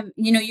 And I have,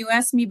 you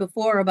asked me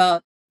before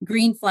about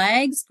green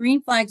flags.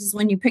 Green flags is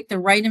when you pick the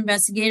right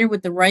investigator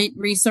with the right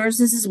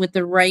resources, with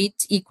the right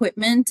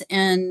equipment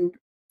and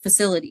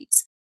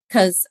facilities.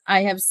 Because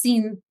I have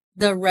seen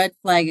the red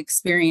flag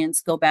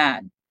experience go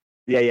bad.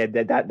 Yeah.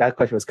 That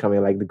question was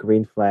coming, like the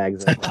green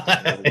flags.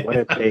 And what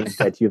are things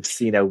that you've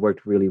seen that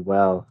worked really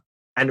well?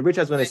 And Rich,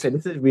 I was going to say,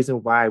 this is the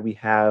reason why we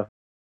have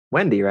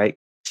Wendy, right?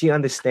 She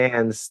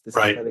understands this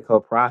Right. clinical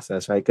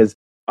process, right? Because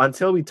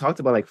until we talked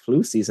about like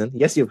flu season,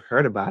 yes, you've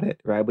heard about it,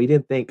 right? We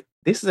didn't think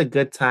this is a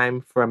good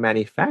time for a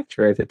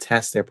manufacturer to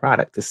test their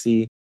product to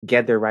see,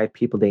 get the right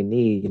people they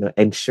need,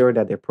 ensure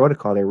that their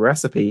protocol, their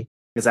recipe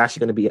is actually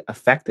going to be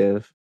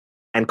effective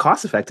and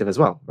cost effective as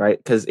well, right?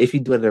 Because if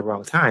you do it at the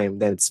wrong time,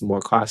 then it's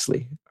more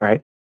costly,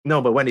 right?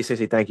 No, but Wendy,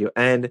 seriously, thank you.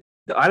 And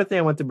the other thing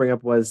I want to bring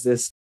up was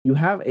this: you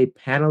have a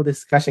panel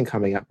discussion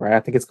coming up, right? I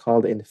think it's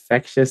called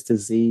Infectious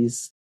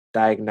Disease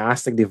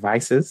Diagnostic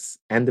Devices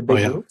and the Oh, Big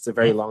yeah. Move. It's a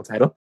very long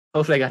title.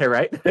 Hopefully, I got it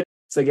right.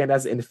 So, again,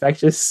 that's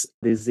Infectious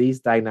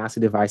Disease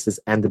Diagnostic Devices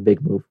and the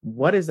Big Move.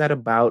 What is that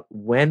about?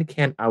 When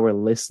can our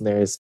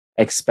listeners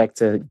expect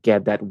to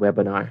get that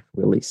webinar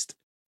released?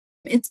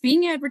 It's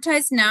being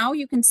advertised now.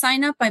 You can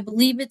sign up. I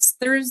believe it's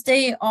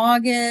Thursday,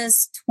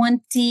 August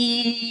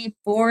 24th,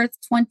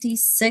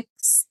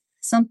 26th,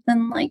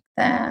 something like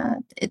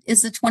that. It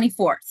is the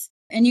 24th.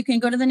 And you can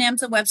go to the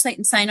NAMSA website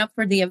and sign up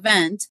for the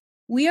event.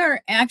 We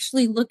are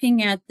actually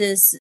looking at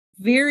this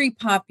very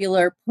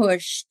popular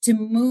push to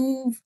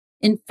move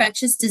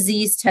infectious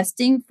disease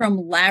testing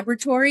from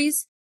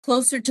laboratories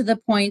closer to the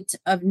point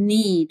of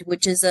need,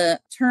 which is a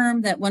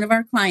term that one of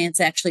our clients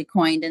actually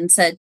coined and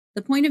said,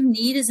 the point of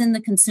need is in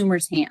the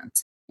consumer's hand.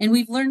 And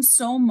we've learned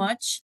so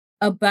much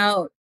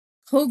about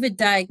COVID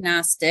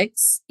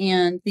diagnostics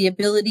and the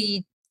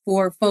ability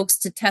for folks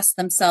to test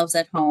themselves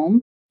at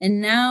home.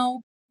 And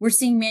now we're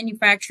seeing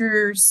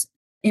manufacturers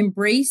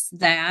embrace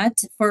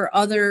that for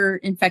other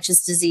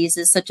infectious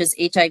diseases such as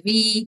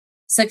HIV,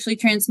 sexually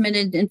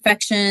transmitted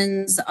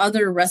infections,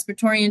 other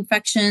respiratory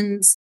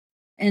infections.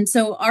 And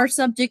so our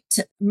subject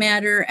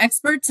matter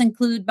experts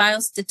include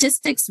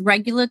biostatistics,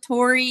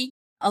 regulatory,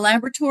 a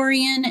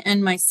laboratorian,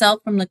 and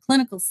myself from the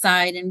clinical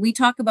side. And we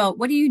talk about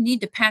what do you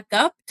need to pack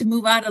up to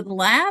move out of the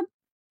lab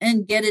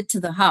and get it to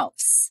the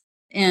house.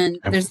 And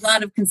there's a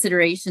lot of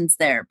considerations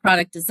there: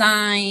 product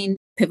design,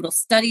 pivotal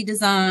study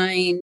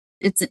design.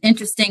 It's an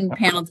interesting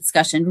panel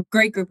discussion.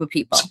 Great group of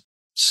people.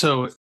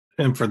 So,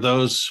 and for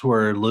those who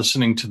are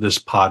listening to this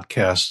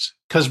podcast,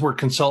 because we're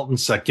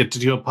consultants that get to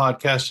do a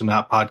podcast and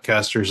not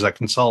podcasters that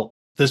consult,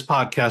 this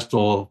podcast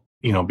will,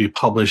 be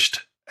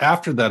published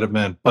after that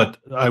event. But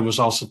I was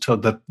also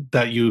told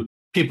that you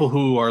people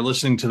who are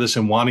listening to this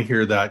and want to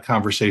hear that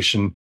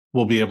conversation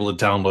will be able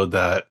to download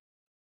that.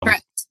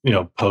 Correct.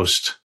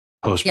 Post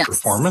Yes,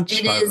 performance.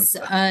 It is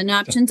an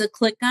option to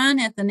click on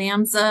at the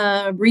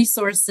NAMSA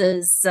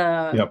resources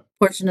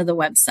portion of the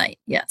website.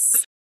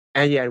 Yes.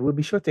 And yeah, we'll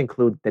be sure to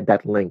include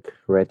that link,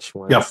 Rich,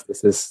 once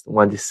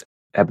this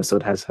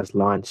episode has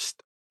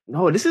launched.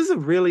 No, this is a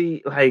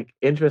really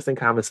interesting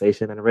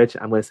conversation. And Rich,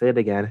 I'm going to say it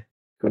again.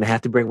 We're going to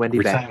have to bring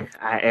Wendy back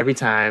every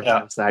time. Yeah.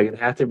 I'm sorry. You're going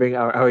to have to bring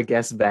our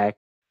guests back.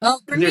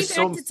 Well, bring me back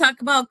to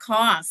talk about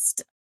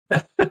cost.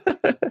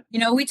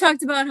 We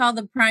talked about how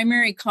the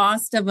primary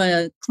cost of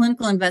a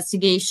clinical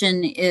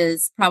investigation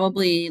is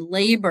probably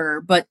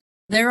labor, but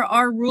there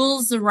are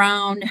rules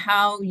around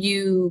how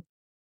you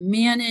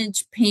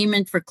manage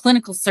payment for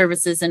clinical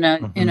services in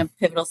a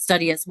pivotal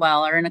study as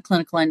well, or in a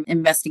clinical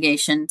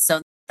investigation.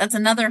 So that's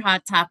another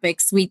hot topic,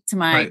 sweet to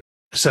my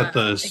Is that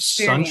the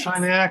experience.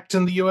 Sunshine Act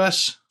in the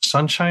U.S.?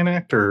 Sunshine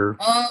Act or?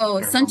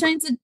 Oh,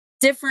 Sunshine's a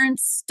different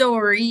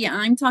story.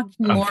 I'm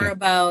talking more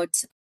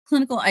about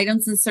clinical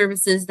items and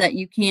services that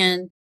you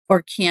can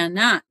or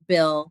cannot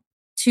bill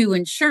to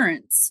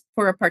insurance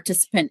for a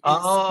participant in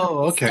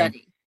a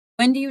study.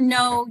 When do you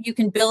know you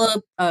can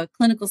bill a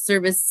clinical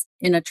service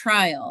in a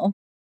trial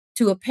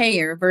to a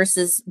payer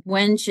versus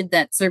when should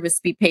that service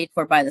be paid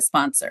for by the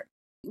sponsor?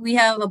 We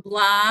have a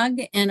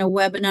blog and a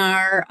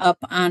webinar up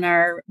on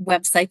our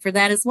website for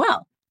that as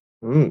well.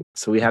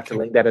 So we have to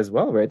link that as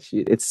well, Rich.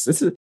 This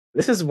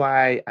is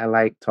why I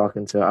like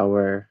talking to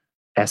our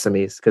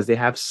SMEs, because they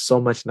have so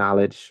much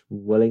knowledge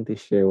willing to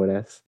share with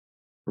us.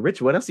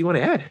 Rich, what else do you want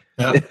to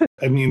add?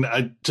 I mean,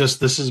 this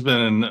has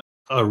been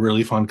a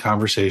really fun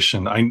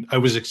conversation. I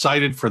was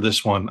excited for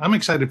this one. I'm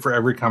excited for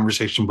every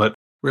conversation, but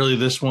really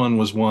this one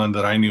was one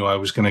that I knew I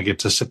was going to get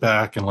to sit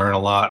back and learn a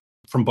lot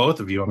from both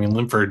of you. I mean,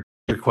 Linford,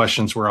 your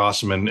questions were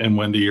awesome. And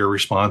Wendy, your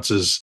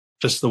responses,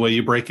 just the way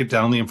you break it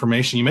down, the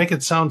information, you make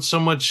it sound so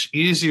much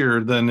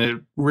easier than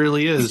it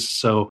really is.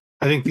 So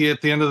I think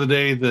at the end of the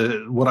day,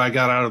 what I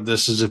got out of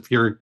this is if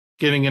you're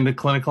getting into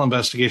clinical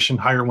investigation,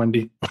 hire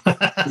Wendy.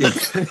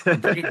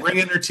 Bring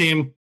in her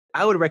team.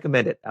 I would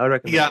recommend it.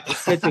 Yeah. It's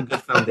such a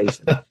good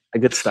foundation, a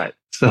good start.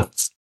 So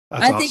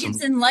I think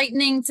it's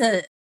enlightening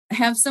to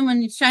have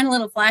someone shine a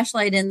little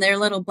flashlight in their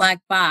little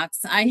black box.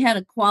 I had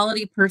a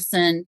quality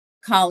person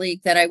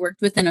colleague that I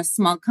worked with in a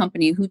small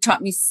company who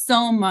taught me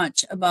so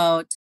much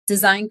about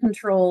design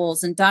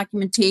controls and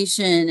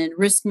documentation and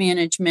risk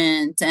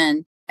management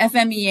and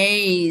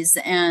FMEAs,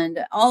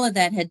 and all of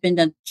that had been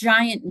a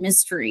giant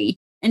mystery.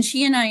 And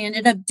she and I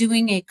ended up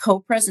doing a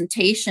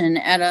co-presentation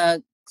at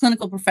a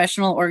clinical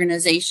professional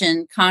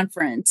organization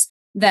conference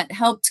that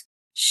helped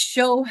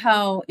show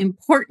how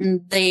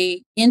important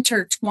they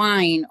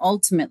intertwine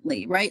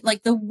ultimately, right?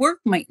 Like the work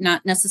might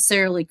not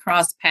necessarily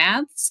cross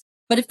paths,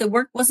 but if the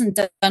work wasn't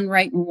done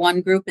right in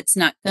one group, it's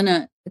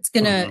gonna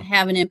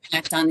have an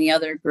impact on the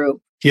other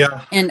group.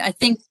 Yeah. And I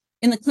think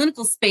in the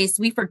clinical space,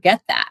 we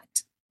forget that.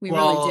 We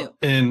really do.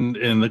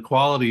 In the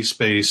quality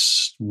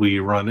space, we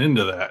run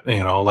into that,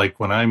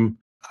 like when I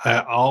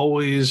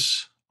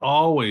always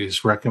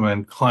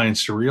recommend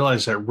clients to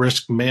realize that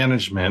risk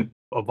management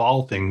of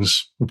all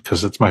things,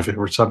 because it's my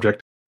favorite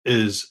subject,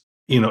 is,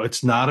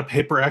 it's not a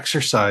paper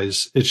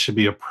exercise. It should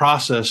be a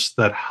process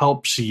that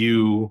helps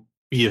you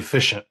be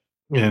efficient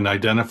in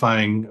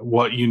identifying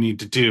what you need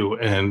to do.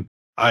 And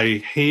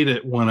I hate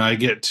it when I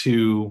get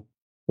to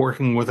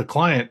working with a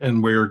client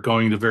and we're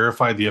going to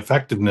verify the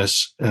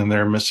effectiveness and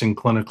they're missing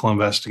clinical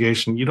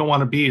investigation. You don't want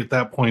to be at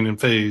that point in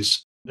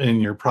phase in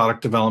your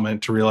product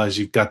development to realize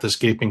you've got this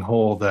gaping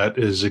hole that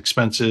is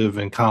expensive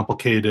and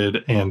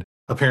complicated and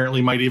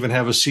apparently might even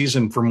have a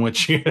season from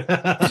which you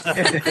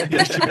should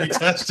be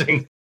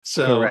testing.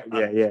 So, correct.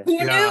 Yeah.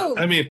 Who knew?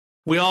 I mean,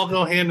 we all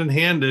go hand in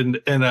hand,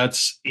 and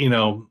that's,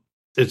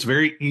 it's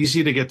very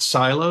easy to get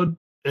siloed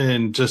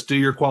and just do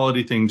your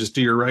quality thing, just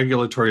do your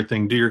regulatory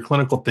thing, do your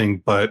clinical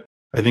thing. But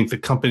I think the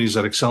companies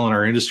that excel in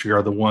our industry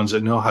are the ones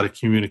that know how to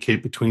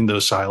communicate between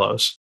those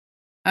silos.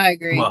 I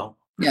agree. Well,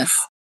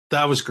 yes.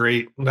 That was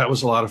great. That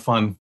was a lot of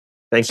fun.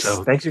 Thanks.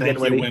 So, Thanks again,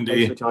 thank you,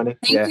 Wendy. Thanks for joining.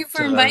 Thank you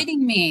for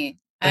inviting me.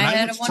 I had a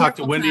wonderful talk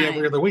to Wendy time.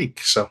 every other week.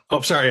 So,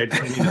 sorry, I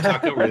didn't mean to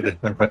talk over you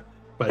there, but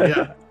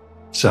yeah.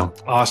 So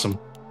awesome.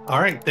 All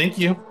right. Thank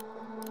you.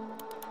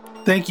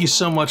 Thank you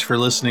so much for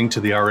listening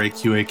to the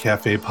RAQA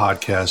Cafe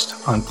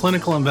podcast on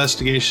clinical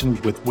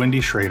investigation with Wendy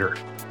Schrader.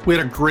 We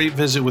had a great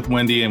visit with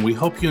Wendy, and we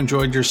hope you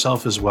enjoyed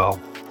yourself as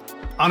well.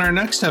 On our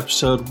next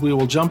episode, we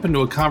will jump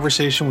into a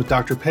conversation with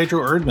Dr.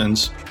 Pedro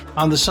Erdmans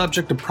on the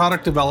subject of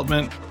product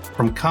development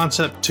from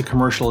concept to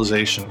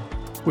commercialization.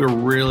 We're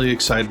really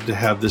excited to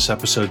have this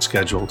episode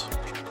scheduled.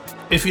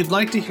 If you'd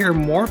like to hear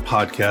more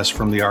podcasts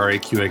from the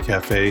RAQA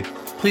Cafe,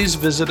 please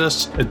visit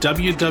us at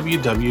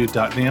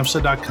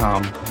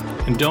www.namsa.com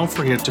and don't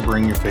forget to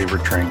bring your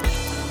favorite drink.